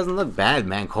 Colbert doesn't look bad,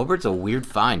 man. Colbert's a weird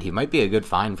find. He might be a good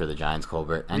find for the Giants,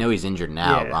 Colbert. I know he's injured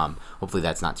now. Yeah. Hopefully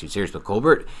that's not too serious. But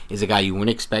Colbert is a guy you wouldn't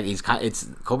expect.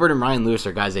 Colbert and Ryan Lewis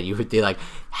are guys that you would be like,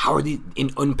 how are these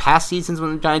in past seasons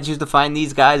when the Giants used to find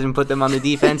these guys and put them on the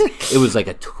defense? It was like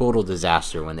a total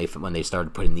disaster when they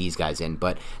started putting these guys in.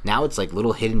 But now it's like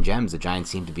little hidden gems the Giants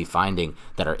seem to be finding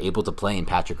that are able to play in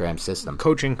Patrick Graham's system.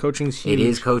 Coaching's huge. It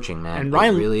is coaching, man. And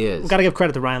Ryan it really is. We've got to give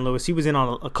credit to Ryan Lewis. He was in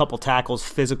on a couple tackles,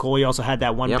 physical. He also had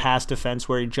that one pass defense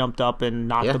where he jumped up and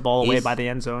knocked the ball away by the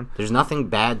end zone. There's nothing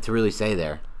bad to really say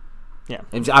there. Yeah.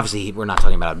 And obviously, we're not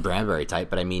talking about a Bradbury type,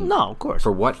 but I mean, no, of course.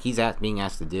 For what he's being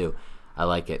asked to do, I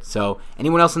like it. So,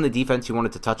 anyone else in the defense you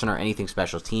wanted to touch on, or anything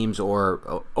special teams,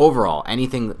 or overall,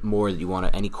 anything more that you want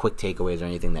to, any quick takeaways or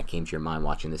anything that came to your mind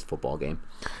watching this football game?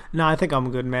 No, I think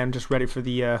I'm good, man. Just ready for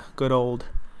the good old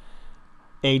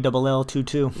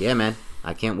ALL-22. Yeah, man.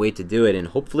 I can't wait to do it. And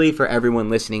hopefully for everyone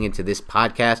listening into this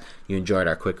podcast, you enjoyed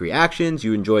our quick reactions.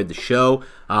 You enjoyed the show.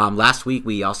 Last week,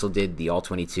 we also did the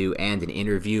All-22 and an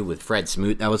interview with Fred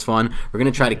Smoot. That was fun. We're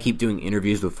going to try to keep doing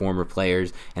interviews with former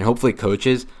players and hopefully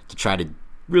coaches to try to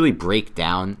really break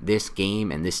down this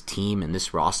game and this team and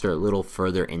this roster a little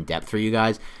further in depth for you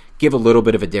guys. Give a little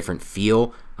bit of a different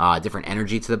feel, different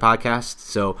energy to the podcast.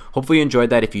 So hopefully you enjoyed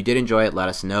that. If you did enjoy it, let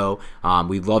us know.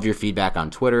 We love your feedback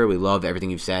on Twitter. We love everything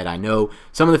you've said. I know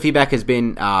some of the feedback has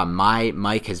been, my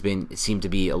mic seemed to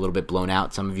be a little bit blown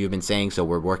out. Some of you have been saying, so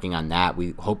we're working on that.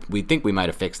 We think we might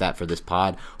have fixed that for this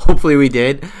pod. Hopefully we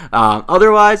did.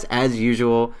 Otherwise, as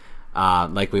usual,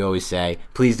 like we always say,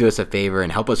 please do us a favor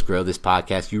and help us grow this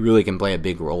podcast. You really can play a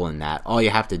big role in that. All you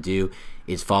have to do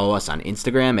is follow us on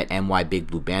Instagram at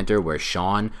NYBigBlueBanter, where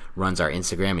Sean runs our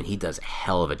Instagram, and he does a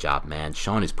hell of a job, man.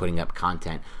 Sean is putting up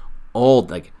content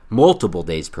multiple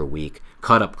days per week,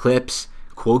 cut up clips,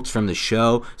 quotes from the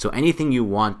show. So anything you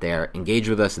want there, engage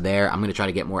with us there. I'm going to try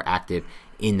to get more active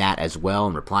in that as well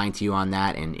and replying to you on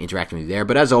that and interacting with you there.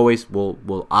 But as always,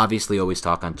 we'll obviously always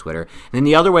talk on Twitter. And then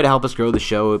the other way to help us grow the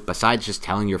show, besides just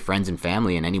telling your friends and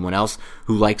family and anyone else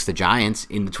who likes the Giants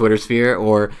in the Twitter sphere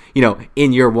or,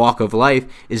 in your walk of life,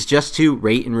 is just to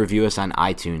rate and review us on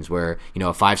iTunes, where, a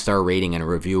 5-star rating and a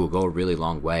review will go a really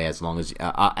long way, as long as,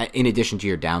 in addition to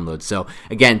your downloads. So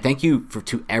again, thank you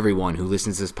to everyone who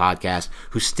listens to this podcast,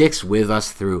 who sticks with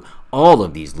us through all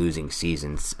of these losing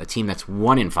seasons, a team that's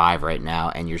 1-5 right now,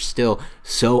 and you're still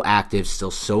so active,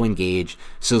 still so engaged,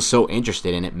 still so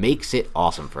interested, and it makes it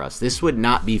awesome for us. This would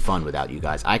not be fun without you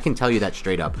guys. I can tell you that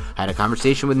straight up. I had a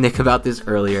conversation with Nick about this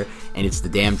earlier, and it's the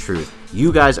damn truth.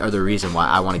 You guys are the reason why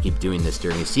I want to keep doing this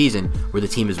during a season where the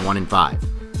team is 1-5.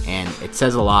 And it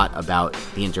says a lot about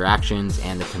the interactions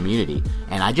and the community.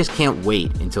 And I just can't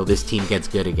wait until this team gets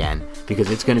good again,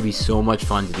 because it's going to be so much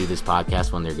fun to do this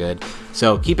podcast when they're good.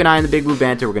 So keep an eye on the Big Blue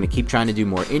Banter. We're going to keep trying to do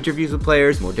more interviews with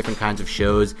players, more different kinds of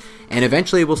shows, and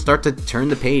eventually we'll start to turn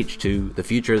the page to the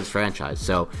future of this franchise.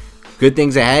 So good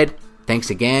things ahead. Thanks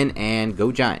again, and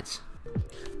go Giants.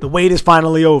 The wait is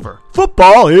finally over.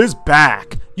 Football is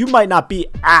back. You might not be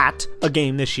at a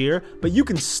game this year, but you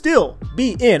can still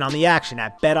be in on the action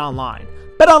at BetOnline.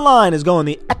 BetOnline is going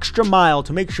the extra mile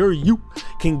to make sure you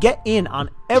can get in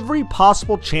on every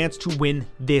possible chance to win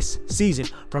this season.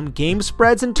 From game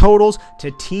spreads and totals to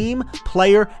team,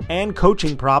 player, and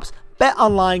coaching props,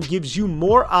 BetOnline gives you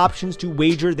more options to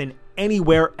wager than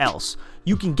anywhere else.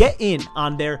 You can get in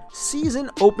on their season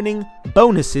opening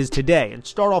bonuses today and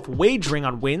start off wagering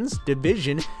on wins,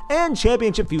 division, and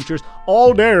championship futures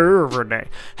all day, every day.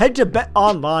 Head to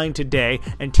BetOnline today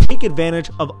and take advantage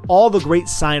of all the great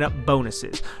sign-up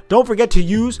bonuses. Don't forget to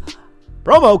use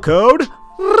promo code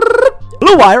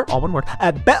BlueWire, all one word,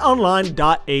 at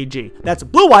betonline.ag. That's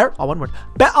BlueWire, all one word.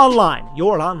 BetOnline,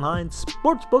 your online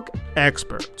sportsbook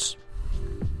experts.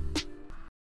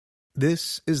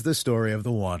 This is the story of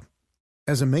the one.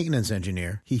 As a maintenance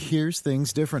engineer, he hears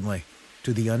things differently.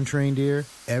 To the untrained ear,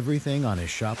 everything on his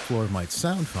shop floor might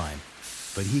sound fine,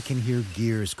 but he can hear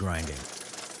gears grinding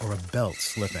or a belt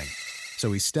slipping.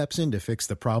 So he steps in to fix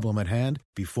the problem at hand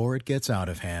before it gets out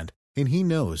of hand. And he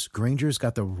knows Grainger's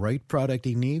got the right product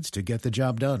he needs to get the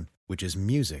job done, which is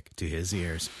music to his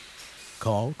ears.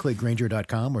 Call, click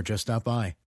Grainger.com, or just stop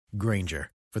by. Grainger,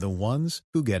 for the ones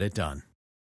who get it done.